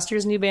 Kathy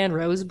Foster's new band,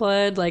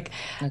 Roseblood.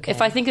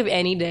 If I think of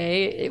any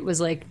day, it was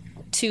like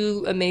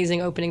 2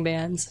 amazing opening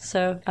bands.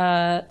 So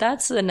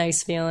that's a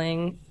nice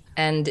feeling.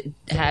 And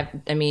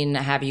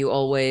have you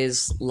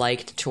always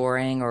liked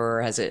touring,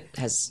 or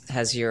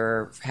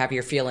have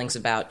your feelings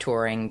about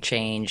touring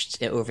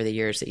changed over the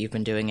years that you've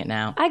been doing it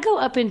now? I go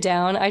up and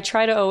down. I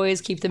try to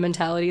always keep the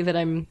mentality that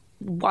I'm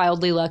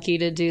wildly lucky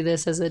to do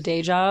this as a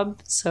day job.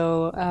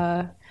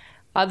 So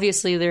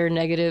obviously there are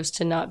negatives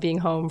to not being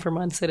home for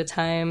months at a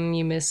time.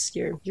 You miss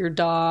your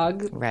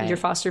dog, right. Your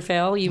foster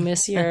fail. You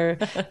miss your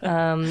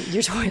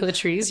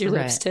toiletries, your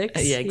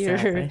lipsticks, yeah,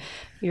 exactly.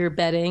 your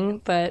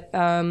bedding. But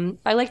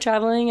I like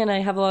traveling, and I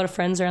have a lot of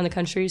friends around the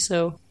country,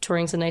 so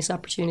touring's a nice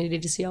opportunity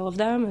to see all of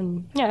them.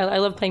 And yeah, I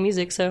love playing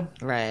music, so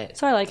right.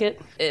 So I like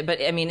it.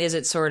 But I mean, is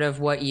it sort of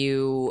what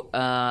you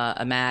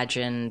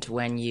imagined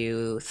when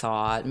you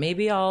thought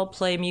maybe I'll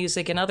play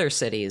music in other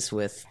cities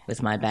with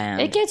my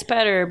band? It gets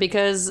better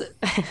because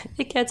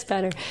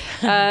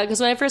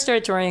when I first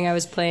started touring, I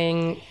was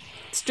playing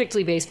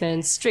strictly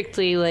basements,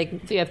 strictly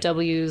like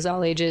VFWs,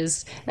 all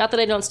ages. Not that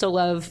I don't still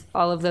love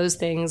all of those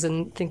things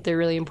and think they're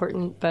really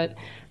important, but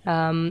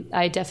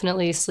I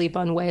definitely sleep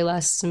on way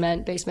less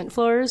cement basement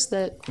floors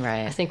that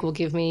I think will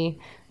give me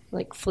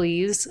like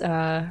fleas.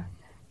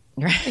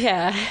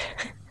 Yeah.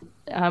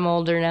 I'm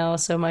older now,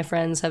 so my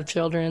friends have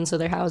children, so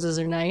their houses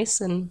are nice,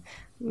 and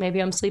maybe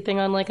I'm sleeping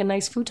on like a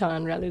nice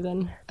futon rather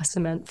than a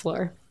cement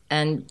floor.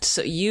 And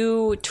so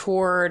you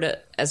toured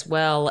as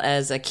well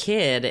as a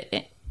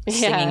kid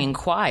singing in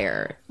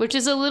choir. Which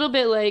is a little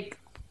bit like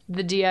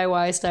the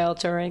DIY style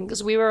touring,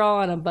 because we were all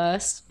on a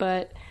bus,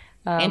 but...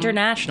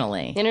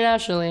 Internationally.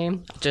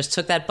 Just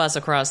took that bus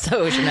across the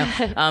ocean.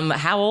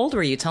 How old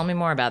were you? Tell me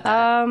more about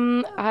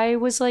that. I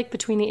was like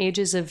between the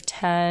ages of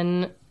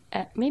 10...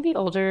 maybe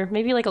older,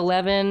 maybe like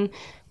 11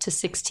 to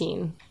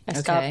 16. I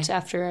stopped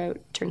after I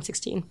turned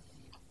 16.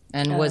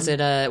 And was it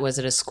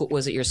a school?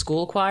 Was it your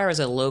school choir? Or was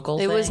it a local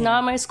thing? It was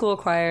not my school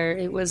choir.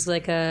 It was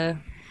like a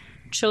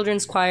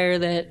children's choir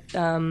that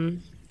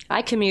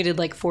I commuted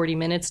like 40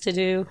 minutes to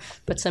do,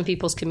 but some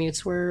people's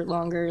commutes were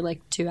longer,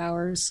 like 2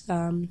 hours.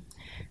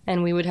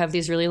 And we would have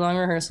these really long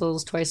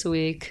rehearsals twice a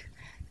week.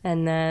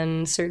 And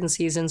then certain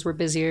seasons were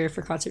busier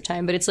for concert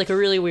time. But it's like a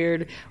really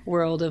weird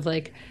world of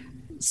like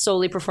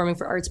solely performing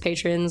for arts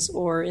patrons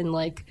or in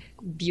like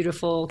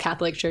beautiful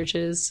Catholic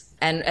churches.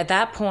 And at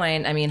that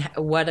point, I mean,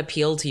 what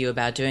appealed to you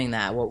about doing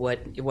that?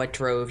 What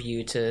drove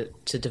you to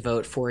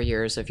devote 4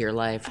 years of your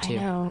life to? I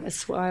know,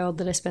 it's wild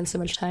that I spent so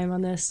much time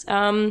on this.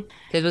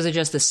 Was it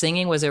just the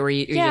singing? Was it were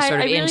you just sort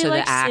of really into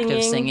the act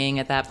of singing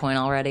at that point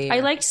already? Or? I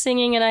liked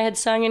singing, and I had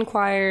sung in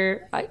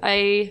choir.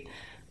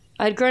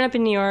 I'd grown up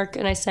in New York,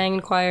 and I sang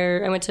in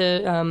choir. I went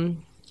to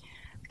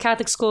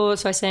Catholic school,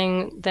 so I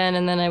sang then,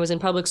 and then I was in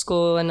public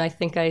school, and I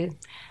think I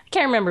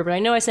can't remember, but I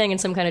know I sang in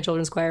some kind of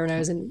children's choir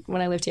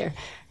when I lived here.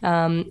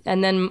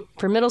 And then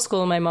for middle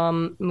school, my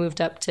mom moved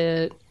up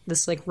to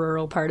this like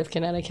rural part of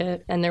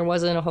Connecticut, and there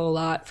wasn't a whole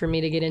lot for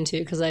me to get into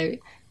because I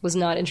was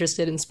not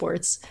interested in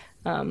sports.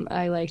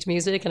 I liked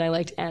music and I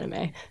liked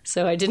anime,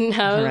 so I didn't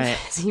have,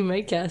 as you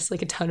might guess,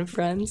 like a ton of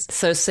friends.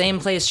 So same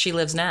place she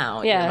lives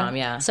now, your mom,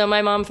 yeah. So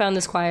my mom found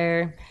this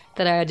choir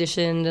that I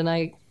auditioned, and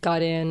I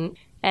got in.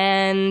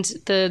 And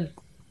the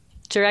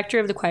director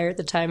of the choir at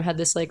the time had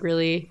this like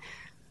really,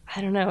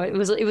 I don't know, it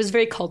was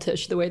very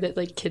cultish the way that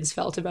like kids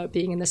felt about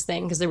being in this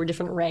thing, because there were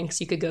different ranks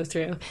you could go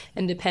through,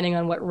 and depending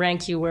on what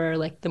rank you were,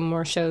 like the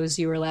more shows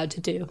you were allowed to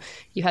do.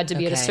 You had to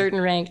be at a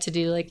certain rank to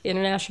do like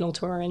international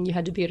tour, and you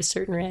had to be at a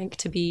certain rank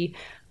to be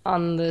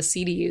on the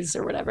CDs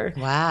or whatever.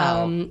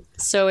 Wow.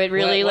 So it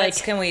really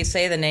can we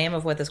say the name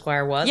of what this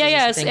choir was?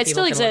 Yeah, it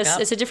still exists.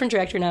 It's a different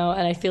director now,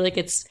 and I feel like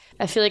it's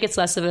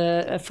less of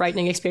a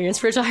frightening experience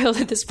for a child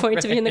at this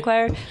point to be in the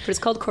choir. But it's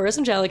called Chorus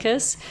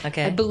Angelicus.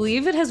 Okay. I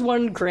believe it has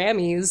won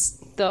Grammys,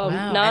 though.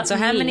 Wow. Not so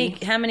how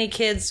many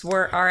kids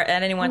are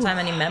at any one time?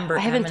 Any members?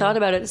 I haven't thought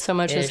about it so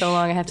much for so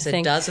long. I have to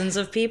think. Dozens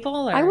of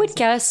people? I would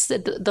guess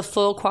that the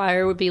full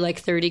choir would be like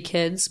 30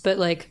 kids, but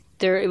like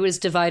it was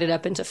divided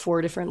up into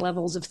 4 different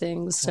levels of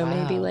things. So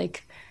maybe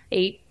like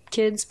 8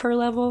 kids per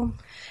level.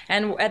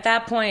 And at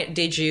that point,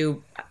 did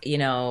you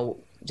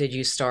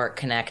start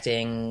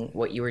connecting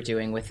what you were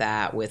doing with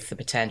that with the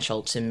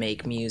potential to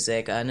make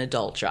music an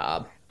adult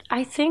job?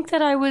 I think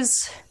that I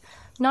was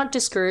not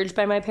discouraged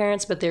by my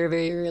parents, but they were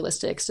very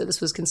realistic. So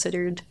this was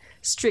considered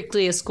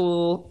strictly a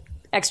school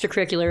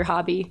extracurricular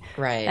hobby.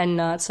 Right. And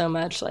not so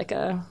much like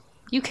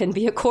you can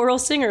be a choral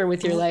singer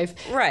with your life.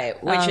 Right,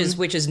 which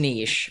is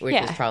niche,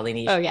 is probably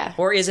niche. Oh, yeah.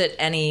 Or is it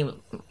any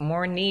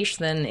more niche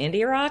than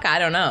indie rock? I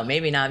don't know.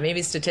 Maybe not.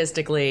 Maybe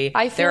statistically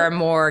there are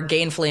more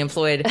gainfully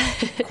employed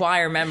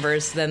choir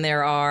members than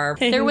there are.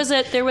 There was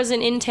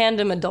an in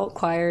tandem adult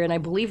choir, and I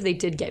believe they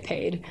did get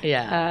paid.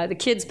 Yeah. The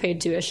kids paid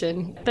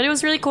tuition. But it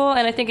was really cool,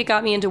 and I think it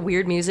got me into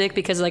weird music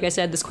because, like I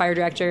said, this choir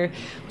director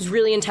was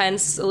really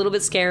intense, a little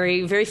bit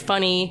scary, very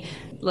funny.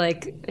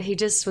 Like, he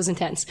just was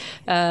intense.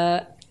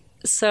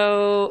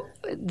 So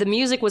the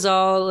music was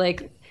all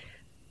like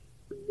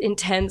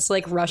intense,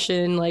 like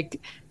Russian,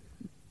 like,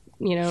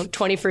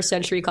 21st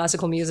century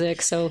classical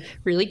music. So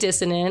really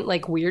dissonant,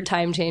 like weird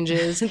time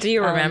changes. Do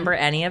you remember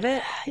any of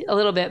it? A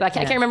little bit, but I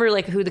can't remember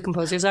like who the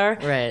composers are.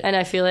 Right. And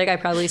I feel like I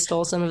probably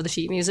stole some of the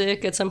sheet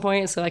music at some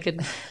point so I could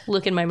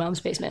look in my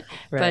mom's basement.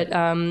 Right.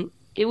 But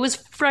it was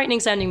frightening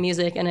sounding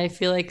music, and I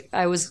feel like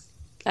I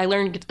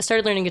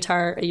started learning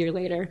guitar a year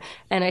later.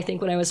 And I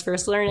think when I was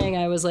first learning,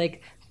 I was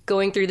like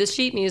going through the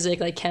sheet music,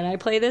 like, can I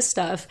play this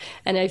stuff?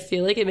 And I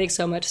feel like it makes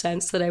so much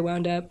sense that I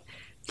wound up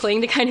playing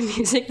the kind of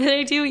music that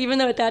I do, even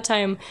though at that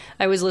time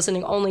I was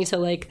listening only to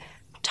like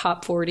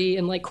top 40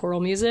 and like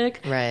choral music.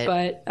 Right.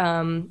 But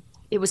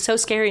it was so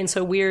scary and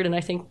so weird, and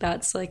I think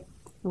that's like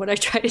what I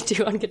try to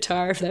do on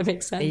guitar, if that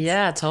makes sense.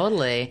 Yeah,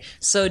 totally.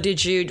 So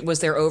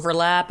was there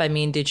overlap? I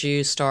mean, did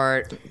you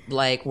start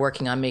like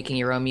working on making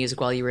your own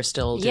music while you were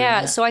still doing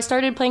it? So I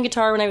started playing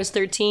guitar when I was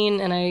 13,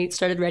 and I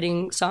started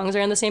writing songs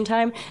around the same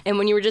time. And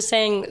when you were just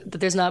saying that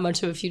there's not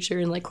much of a future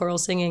in like choral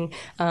singing,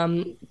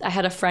 I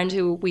had a friend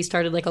who we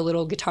started like a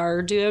little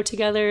guitar duo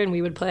together, and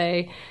we would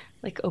play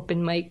like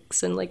open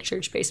mics and like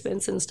church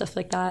basements and stuff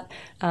like that.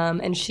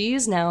 And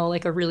she's now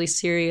like a really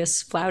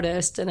serious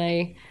flautist, and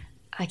I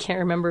can't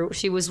remember.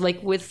 She was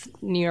like with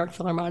New York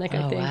Philharmonic,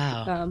 I think.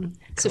 Wow.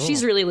 So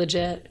she's really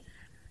legit.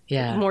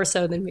 Yeah. More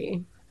so than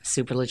me.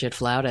 Super legit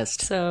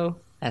flautist. So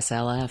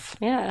SLF.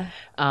 yeah.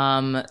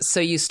 So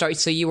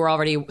you were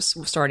already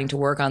starting to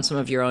work on some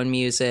of your own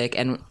music,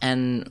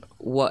 and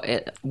what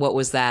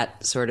was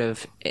that sort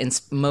of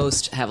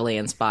most heavily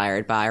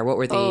inspired by, or what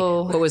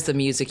was the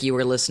music you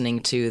were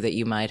listening to that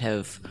you might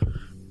have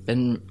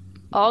been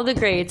all the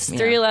greats?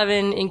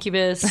 311,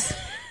 Incubus,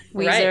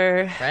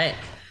 Weezer. Right.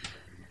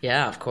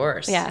 Yeah, of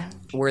course. Yeah.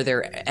 Were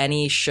there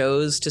any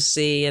shows to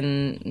see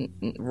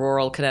in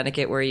rural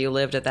Connecticut where you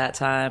lived at that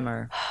time,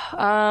 or?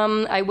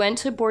 I went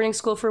to boarding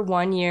school for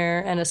 1 year,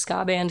 and a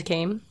ska band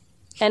came,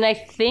 and I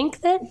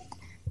think that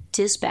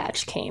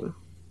Dispatch came.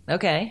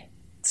 Okay.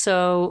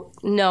 So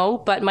no,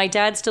 but my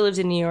dad still lived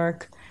in New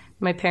York.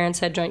 My parents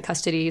had joint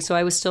custody, so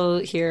I was still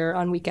here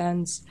on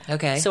weekends.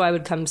 Okay. So I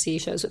would come see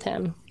shows with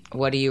him.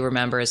 What do you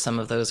remember as some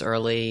of those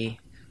early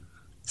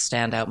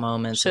standout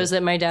moments? Shows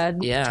that my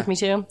dad took me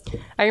to.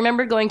 I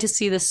remember going to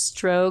see the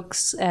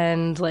Strokes,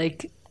 and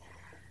like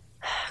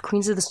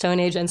Queens of the Stone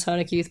Age and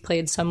Sonic Youth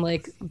played some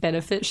like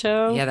benefit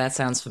show. Yeah, that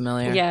sounds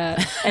familiar.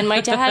 Yeah. And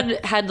my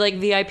dad had like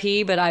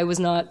VIP, but I was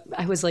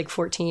like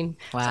 14.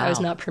 Wow. So I was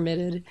not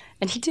permitted.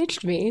 And he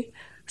ditched me.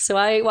 So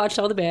I watched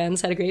all the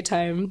bands, had a great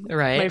time.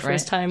 Right. My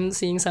first time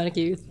seeing Sonic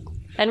Youth.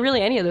 And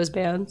really any of those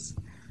bands.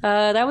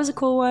 That was a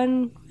cool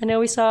one. I know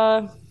we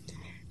saw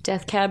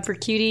Death Cab for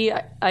Cutie.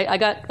 I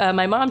got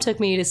my mom took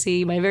me to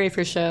see my very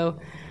first show,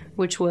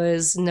 which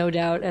was No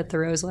Doubt at the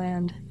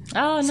Roseland.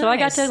 Oh, nice. So I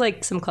got to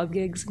like some club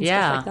gigs and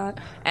stuff like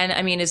that. And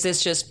I mean, is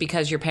this just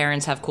because your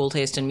parents have cool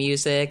taste in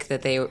music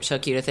that they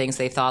took you to things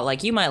they thought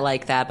like you might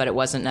like that, but it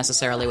wasn't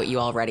necessarily what you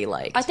already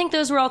liked? I think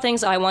those were all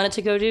things I wanted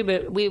to go do,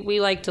 but we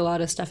liked a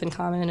lot of stuff in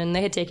common, and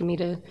they had taken me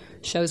to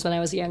shows when I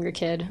was a younger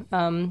kid.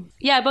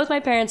 Both my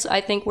parents, I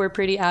think, were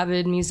pretty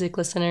avid music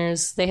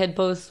listeners. They had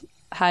both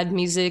had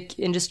music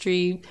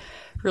industry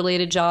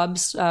related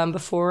jobs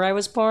before I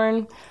was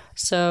born.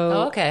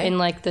 So in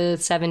like the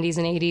 70s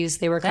and 80s,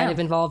 they were kind of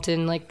involved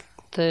in like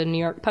the New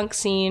York punk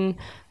scene.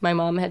 My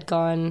mom had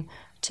gone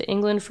to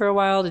England for a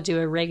while to do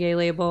a reggae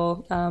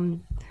label.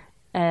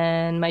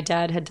 And my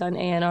dad had done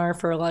A&R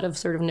for a lot of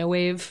sort of no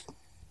wave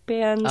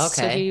bands. Okay.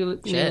 So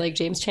he knew like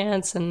James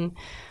Chance and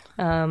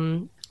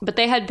but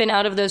they had been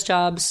out of those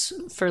jobs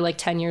for like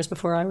 10 years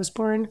before I was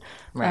born.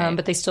 Right.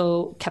 But they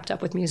still kept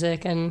up with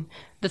music. And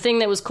the thing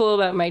that was cool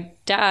about my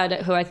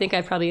dad, who I think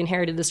I probably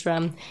inherited this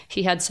from,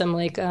 he had some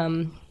like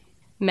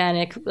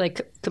manic,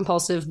 like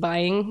compulsive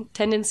buying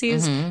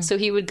tendencies. Mm-hmm. So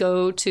he would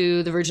go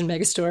to the Virgin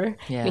Megastore.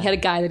 Yeah. He had a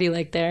guy that he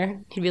liked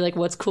there. He'd be like,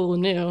 what's cool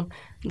and new?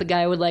 The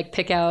guy would like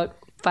pick out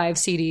 5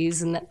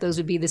 CDs, and those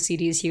would be the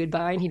CDs he would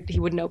buy, and he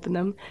wouldn't open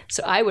them.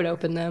 So I would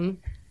open them.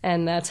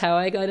 And that's how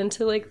I got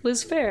into like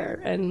Liz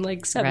Phair and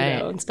like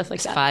Seven-O and stuff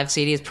like that. 5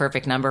 CDs,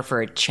 perfect number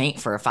for a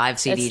 5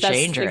 CD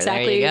changer.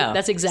 Exactly, there you go.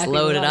 That's exactly.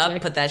 Just load it up,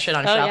 put that shit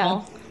on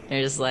shuffle. Yeah.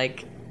 You're just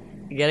like,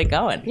 you get it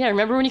going. Yeah,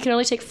 remember when you could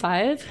only take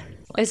 5?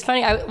 It's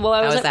funny. How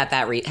is that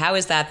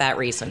that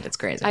recent? It's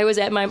crazy. I was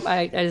at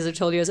as I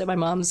told you, I was at my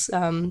mom's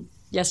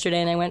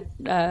yesterday, and I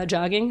went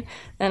jogging,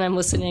 and I'm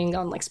listening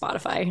on like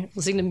Spotify,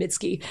 listening to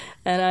Mitski,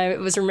 and I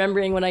was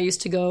remembering when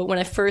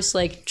I first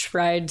like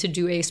tried to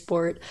do a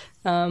sport.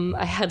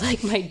 I had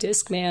like my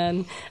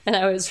Discman, and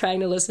I was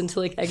trying to listen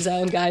to like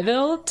Exile in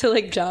Guyville to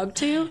like jog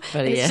to.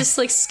 But it's just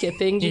like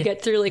skipping. You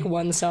get through like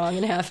one song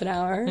in half an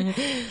hour.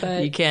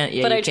 But you can't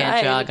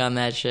jog on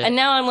that shit. And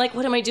now I'm like,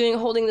 what am I doing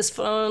holding this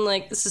phone?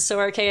 Like, this is so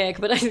archaic.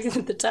 But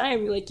at the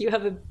time, like, you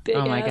have a big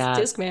ass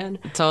Discman.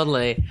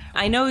 Totally.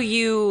 I know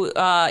you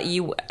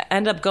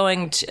end up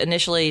going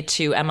initially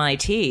to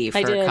MIT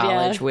for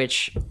college,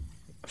 which...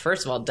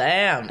 First of all,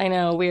 damn. I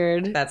know,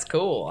 weird. That's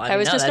cool. I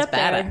was just up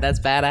there. That's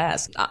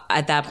badass.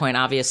 At that point,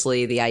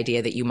 obviously, the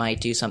idea that you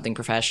might do something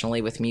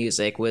professionally with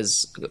music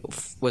was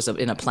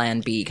in a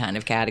plan B kind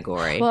of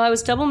category. Well, I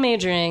was double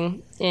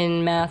majoring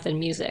in math and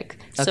music.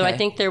 So I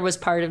think there was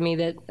part of me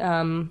that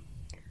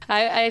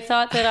I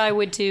thought that I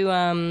would do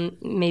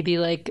maybe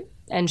like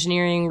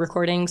engineering,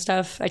 recording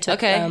stuff. I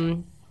took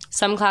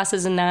some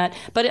classes in that.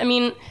 But I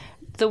mean...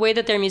 The way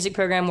that their music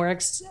program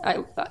works,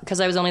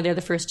 because I was only there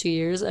the first 2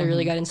 years, I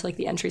really got into like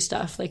the entry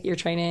stuff, like ear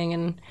training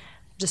and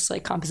just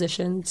like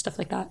composition, stuff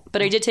like that.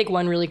 But I did take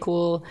one really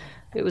cool,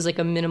 it was like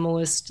a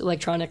minimalist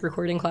electronic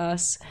recording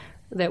class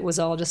that was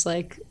all just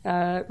like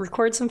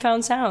record some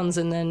found sounds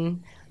and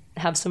then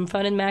have some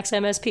fun in Max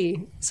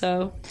MSP.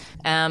 So,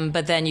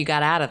 but then you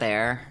got out of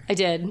there. I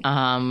did.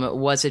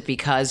 Was it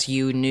because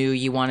you knew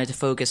you wanted to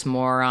focus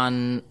more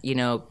on,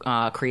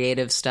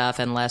 creative stuff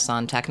and less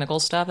on technical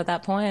stuff at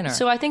that point? Or?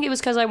 So I think it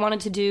was because I wanted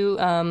to do.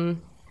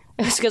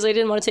 It was because I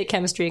didn't want to take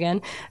chemistry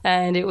again,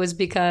 and it was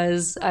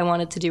because I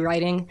wanted to do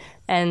writing.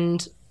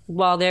 And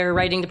while their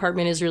writing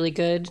department is really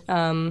good.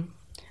 I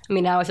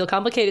mean, now I feel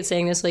complicated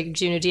saying this. Like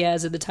Juno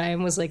Diaz at the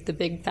time was like the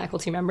big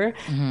faculty member.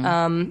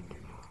 Mm-hmm.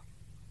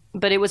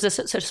 But it was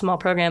such a small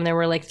program. There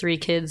were like 3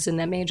 kids in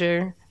that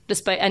major.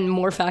 and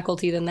more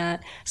faculty than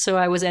that. So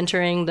I was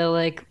entering the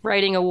like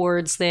writing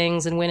awards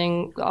things and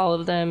winning all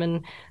of them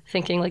and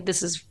thinking like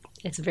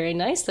it's very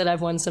nice that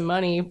I've won some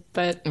money,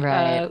 but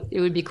it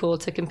would be cool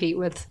to compete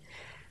with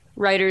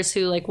writers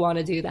who like want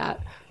to do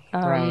that.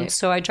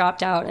 So I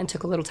dropped out and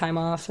took a little time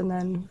off, and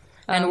then.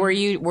 And were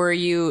you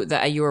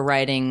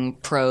writing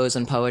prose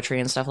and poetry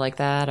and stuff like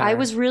that? Or? I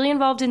was really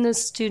involved in the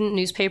student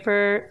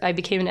newspaper. I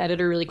became an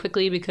editor really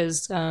quickly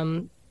because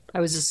I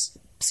was just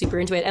super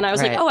into it, and I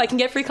was like, "Oh, I can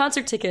get free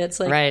concert tickets!"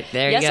 Like,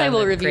 there you go. Yes, I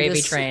will review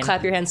this. Train.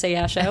 Clap your hands, say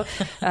yeah show.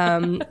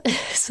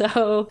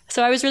 So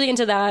I was really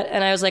into that,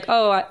 and I was like,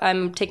 "Oh,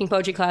 I'm taking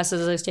poetry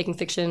classes. I was taking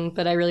fiction,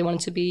 but I really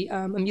wanted to be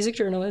a music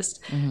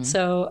journalist." Mm-hmm.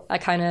 So I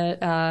kind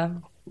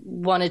of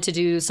wanted to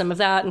do some of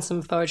that and some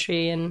of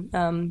poetry,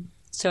 and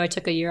so I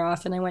took a year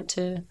off, and I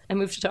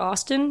moved to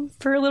Austin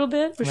for a little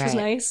bit, which was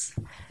nice.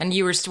 And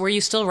were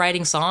you still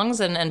writing songs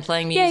and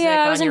playing music?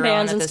 Yeah, I was on in your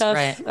bands own and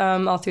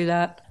stuff all through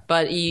that.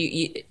 But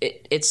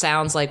it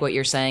sounds like what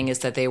you're saying is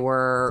that they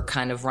were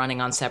kind of running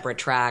on separate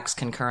tracks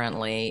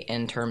concurrently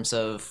in terms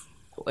of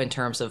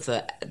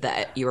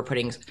the you were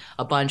putting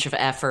a bunch of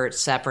effort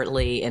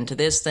separately into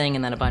this thing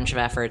and then a bunch of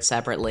effort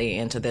separately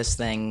into this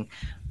thing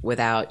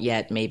without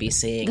yet maybe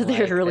seeing that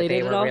they were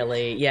related at all.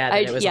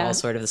 It was all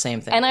sort of the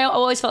same thing. And I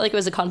always felt like it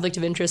was a conflict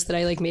of interest that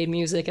I like made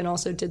music and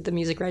also did the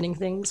music writing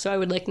thing. So I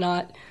would like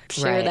not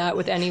share that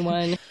with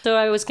anyone. So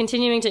I was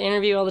continuing to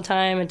interview all the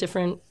time at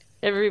different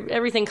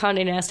everything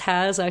Condé Nast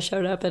has. I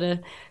showed up at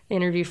an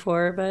interview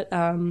for, but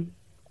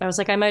I was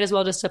like, I might as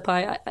well just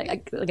apply.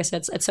 Like I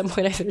said, at some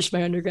point I finished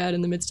my undergrad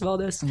in the midst of all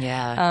this.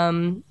 Yeah.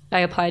 I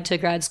applied to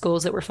grad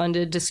schools that were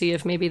funded to see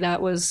if maybe that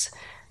was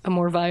a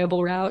more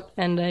viable route,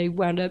 and I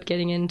wound up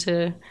getting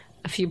into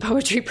a few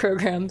poetry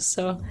programs.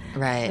 So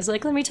I was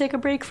like, let me take a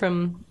break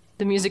from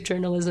the music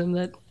journalism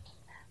that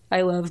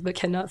I love but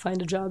cannot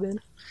find a job in.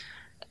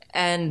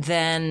 And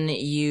then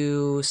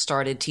you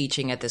started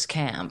teaching at this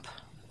camp.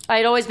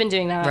 I'd always been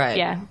doing that. Right.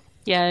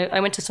 Yeah. I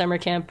went to summer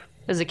camp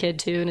as a kid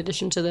too, in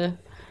addition to the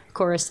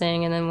chorus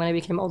thing. And then when I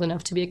became old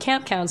enough to be a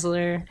camp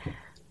counselor,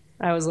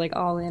 I was like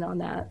all in on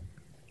that.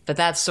 But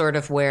that's sort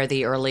of where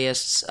the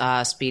earliest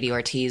Speedy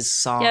Ortiz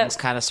songs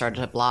kind of started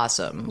to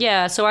blossom.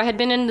 Yeah. So I had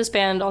been in this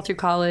band all through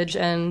college,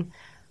 and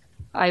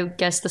I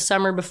guess the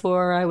summer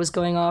before I was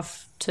going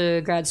off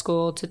to grad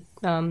school to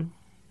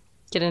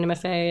get an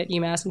MFA at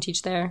UMass and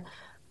teach there,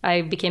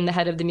 I became the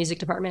head of the music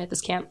department at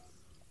this camp.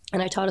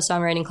 And I taught a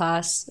songwriting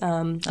class.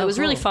 It was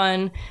really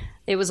fun.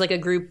 It was like a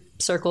group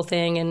circle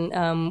thing, and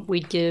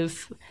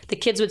the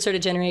kids would sort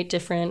of generate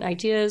different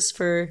ideas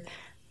for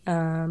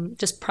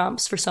just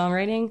prompts for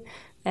songwriting.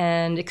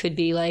 And it could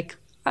be like,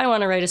 I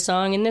want to write a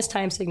song in this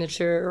time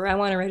signature, or I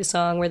want to write a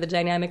song where the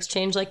dynamics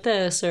change like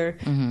this, or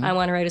I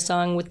want to write a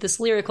song with this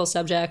lyrical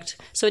subject.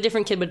 So a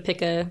different kid would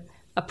pick a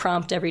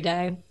prompt every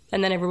day,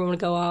 and then everyone would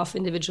go off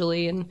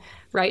individually and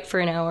write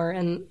for an hour.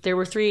 And there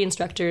were 3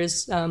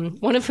 instructors,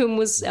 one of whom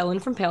was Ellen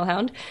from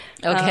Palehound.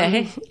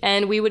 Okay.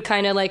 And we would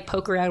kind of like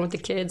poke around with the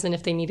kids, and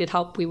if they needed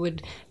help, we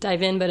would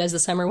dive in. But as the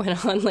summer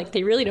went on, like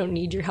they really don't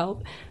need your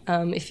help.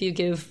 If you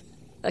give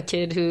a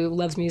kid who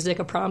loves music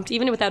a prompt,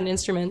 even without an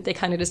instrument, they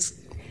kind of just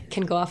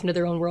can go off into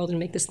their own world and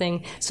make this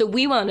thing. So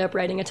we wound up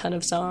writing a ton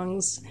of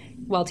songs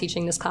while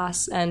teaching this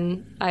class,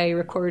 and I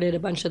recorded a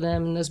bunch of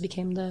them, and those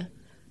became the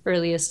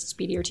earliest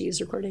Speedy Ortiz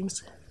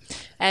recordings.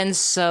 And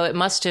so it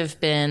must have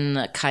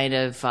been kind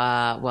of,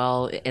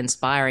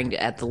 inspiring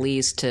at the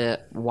least to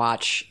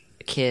watch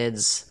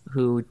kids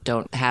who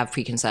don't have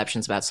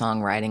preconceptions about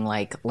songwriting,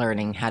 like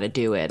learning how to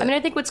do it. I mean, I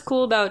think what's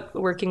cool about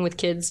working with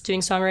kids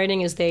doing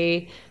songwriting is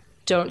they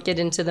don't get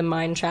into the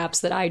mind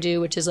traps that I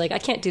do, which is like, I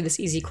can't do this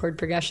easy chord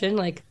progression.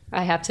 Like,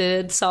 I have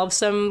to solve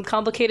some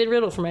complicated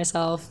riddle for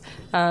myself.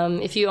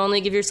 If you only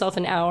give yourself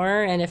an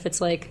hour, and if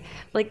it's like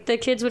the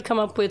kids would come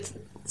up with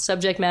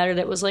subject matter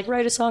that was like,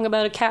 write a song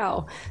about a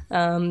cow.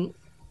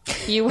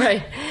 You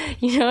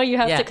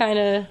have to kind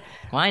of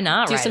why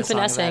not do some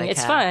finessing.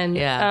 It's fun.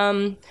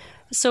 Yeah.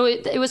 So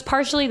it was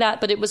partially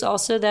that, but it was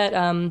also that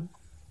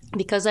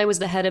because I was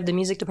the head of the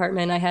music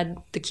department, I had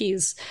the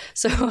keys.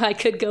 So I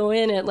could go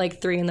in at like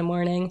 3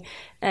 a.m.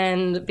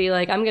 and be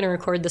like, I'm going to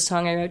record the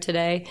song I wrote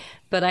today,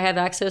 but I have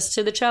access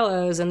to the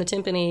cellos and the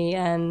timpani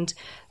and,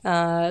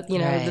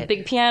 the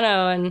big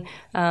piano. And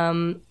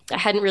I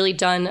hadn't really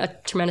done a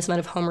tremendous amount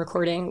of home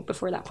recording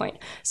before that point.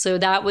 So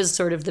that was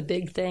sort of the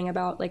big thing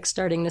about like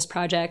starting this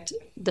project.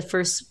 The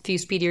first few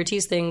Speedy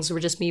Ortiz things were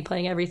just me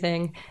playing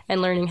everything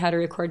and learning how to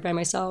record by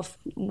myself.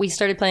 We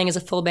started playing as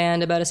a full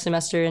band about a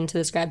semester into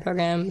this grad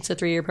program. It's a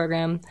 3-year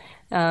program.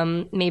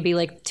 Maybe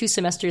like 2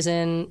 semesters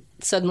in,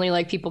 suddenly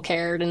like people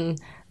cared, and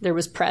there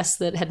was press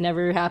that had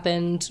never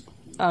happened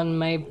on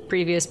my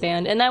previous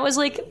band. And that was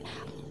like,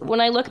 when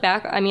I look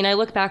back, I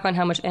look back on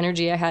how much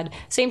energy I had.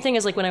 Same thing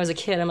as like when I was a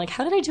kid. I'm like,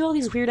 how did I do all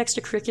these weird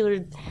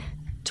extracurricular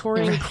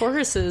touring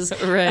choruses?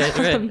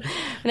 Right.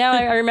 Now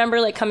I remember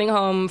like coming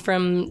home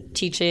from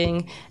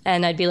teaching,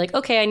 and I'd be like,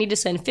 okay, I need to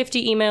send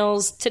 50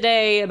 emails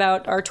today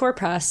about our tour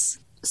press.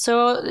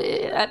 So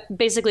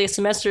basically a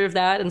semester of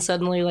that, and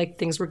suddenly like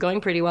things were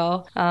going pretty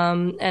well.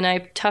 And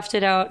I toughed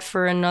it out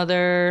for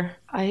another,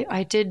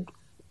 I did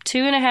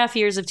 2.5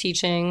 years of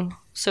teaching.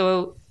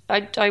 So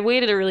I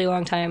waited a really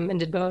long time and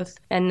did both.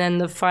 And then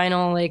the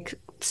final like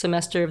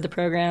semester of the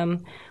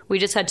program, we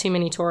just had too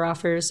many tour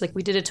offers. Like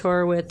we did a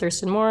tour with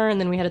Thurston Moore, and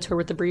then we had a tour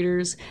with the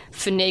Breeders,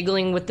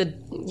 finagling with the,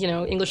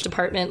 English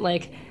department,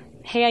 like,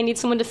 hey, I need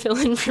someone to fill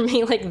in for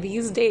me like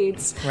these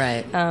dates.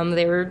 Right.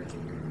 They were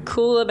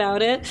cool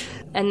about it.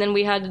 And then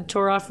we had a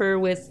tour offer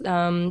with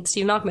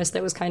Steve Malkmus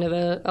that was kind of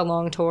a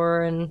long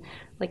tour, and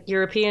like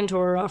European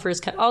tour offers,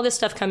 all this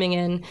stuff coming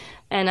in.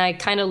 And I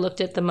kind of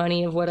looked at the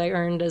money of what I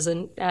earned as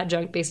an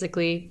adjunct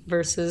basically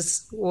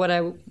versus what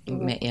I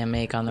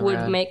make on the would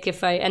road. Make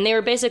if I, and they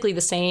were basically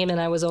the same, and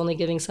I was only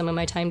giving some of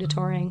my time to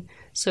touring.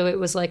 So it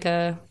was like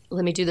let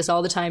me do this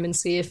all the time and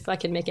see if I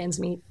can make ends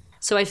meet.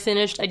 So I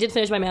did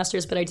finish my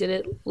master's, but I did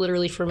it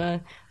literally from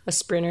a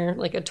sprinter,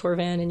 like a tour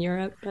van in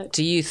Europe. But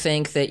do you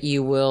think that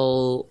you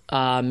will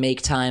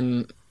make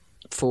time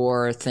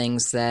for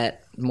things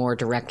that more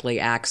directly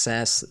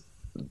access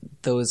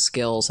those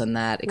skills and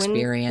that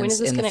experience when is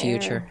this in the gonna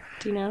future? Air?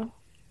 Do you know?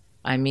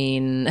 I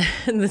mean,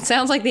 it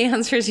sounds like the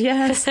answer is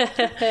yes.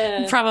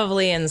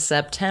 Probably in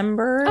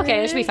September.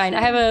 Okay, that should be fine.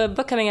 I have a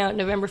book coming out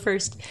November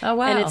 1st. Oh,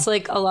 wow. And it's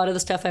like a lot of the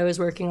stuff I was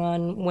working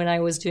on when I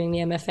was doing the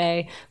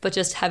MFA, but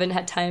just haven't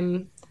had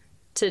time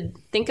to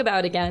think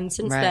about again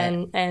since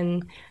then.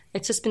 And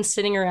it's just been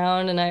sitting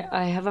around, and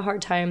I have a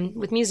hard time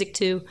with music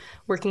too,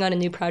 working on a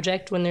new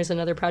project when there's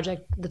another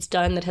project that's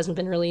done that hasn't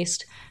been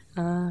released.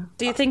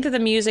 Do you think that the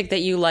music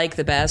that you like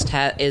the best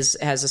has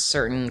a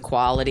certain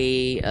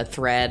quality, a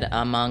thread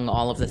among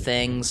all of the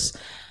things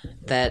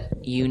that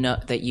you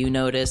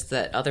notice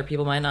that other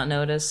people might not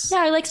notice? Yeah,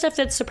 I like stuff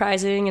that's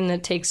surprising and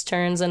that takes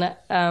turns and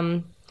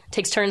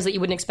takes turns that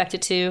you wouldn't expect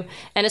it to.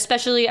 And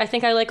especially, I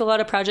think I like a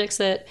lot of projects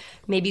that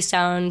maybe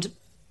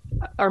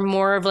are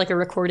more of like a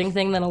recording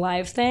thing than a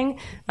live thing.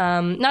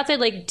 Not that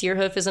like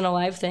Deerhoof isn't a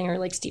live thing or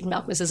like Steve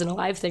Malkmus isn't a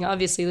live thing.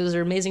 Obviously, those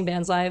are amazing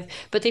bands live,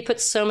 but they put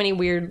so many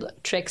weird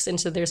tricks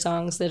into their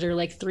songs that are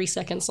like 3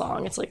 seconds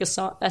long. It's like a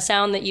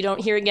sound that you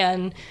don't hear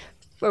again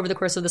over the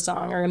course of the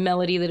song, or a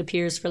melody that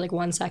appears for like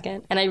 1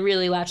 second. And I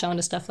really latch on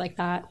to stuff like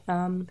that.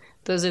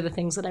 Those are the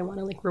things that I want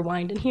to like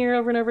rewind and hear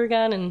over and over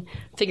again and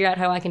figure out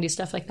how I can do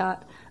stuff like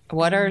that.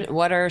 What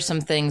are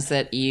some things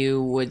that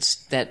you would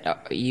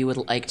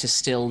like to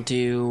still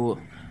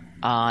do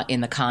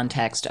in the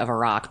context of a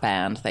rock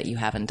band that you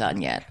haven't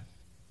done yet?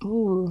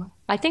 Ooh,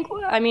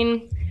 I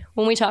mean,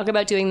 when we talk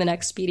about doing the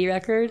next Speedy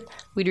record,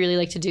 we'd really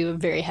like to do a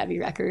very heavy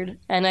record.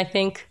 And I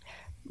think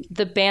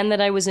the band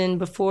that I was in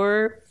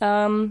before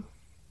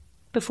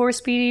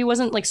Speedy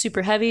wasn't like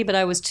super heavy, but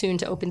I was tuned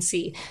to open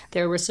C.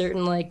 There were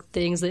certain like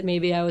things that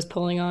maybe I was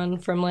pulling on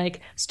from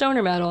like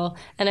stoner metal.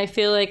 And I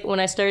feel like when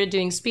I started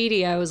doing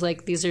Speedy, I was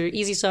like, these are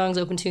easy songs,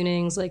 open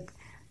tunings. Like,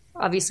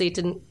 obviously it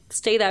didn't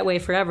stay that way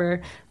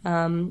forever.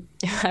 I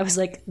was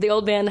like, the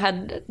old band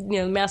had,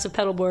 massive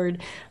pedal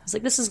board. I was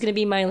like, this is going to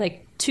be my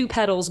like 2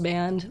 pedals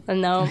band.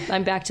 And now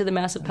I'm back to the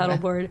massive pedal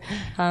board.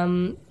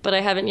 But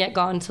I haven't yet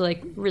gone to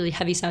like really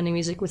heavy sounding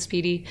music with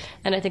Speedy.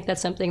 And I think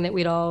that's something that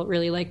we'd all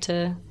really like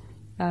to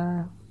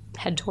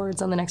head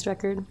towards on the next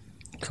record.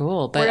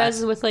 Cool. But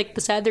whereas with like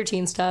the Sad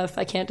 13 stuff,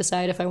 I can't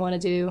decide if I want to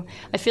do.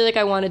 I feel like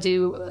I want to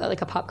do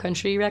like a pop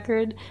country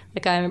record.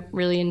 Like I'm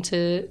really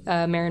into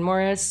Maren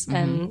Morris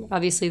and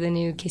obviously the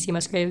new Casey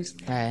Musgraves.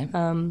 Right.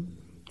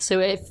 So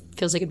it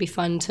feels like it'd be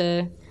fun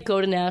to go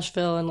to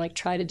Nashville and like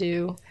try to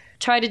do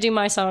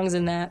my songs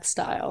in that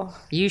style.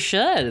 You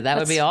should. That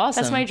would be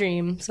awesome. That's my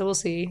dream. So we'll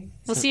see.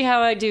 We'll see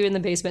how I do in the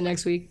basement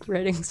next week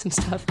writing some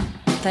stuff.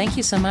 Thank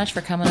you so much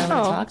for coming over to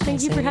talk to me.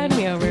 Thank you for having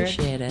me over.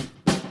 Appreciate it.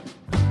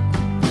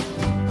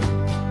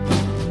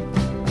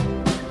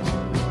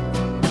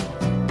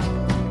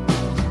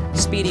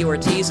 Speedy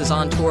Ortiz is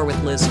on tour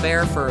with Liz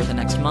Phair for the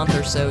next month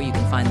or so. You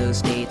can find those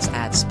dates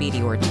at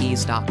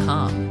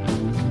speedyortiz.com.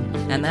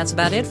 And that's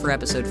about it for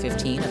episode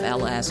 15 of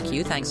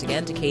LSQ. Thanks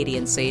again to Katie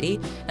and Sadie,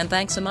 and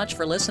thanks so much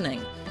for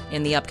listening.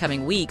 In the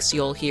upcoming weeks,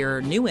 you'll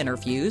hear new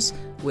interviews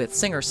with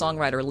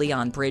singer-songwriter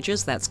Leon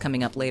Bridges. That's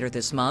coming up later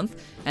this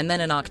month. And then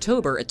in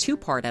October, a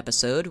 2-part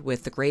episode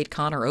with the great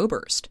Conor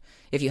Oberst.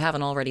 If you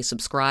haven't already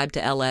subscribed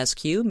to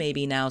LSQ,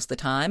 maybe now's the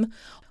time.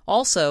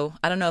 Also,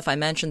 I don't know if I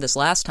mentioned this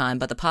last time,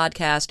 but the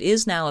podcast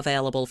is now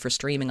available for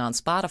streaming on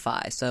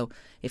Spotify. So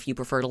if you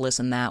prefer to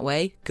listen that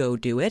way, go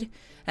do it.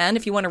 And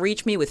if you want to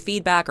reach me with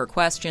feedback or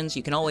questions,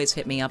 you can always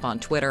hit me up on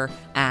Twitter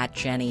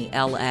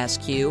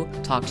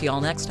 @JennyLSQ. Talk to you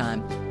all next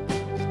time.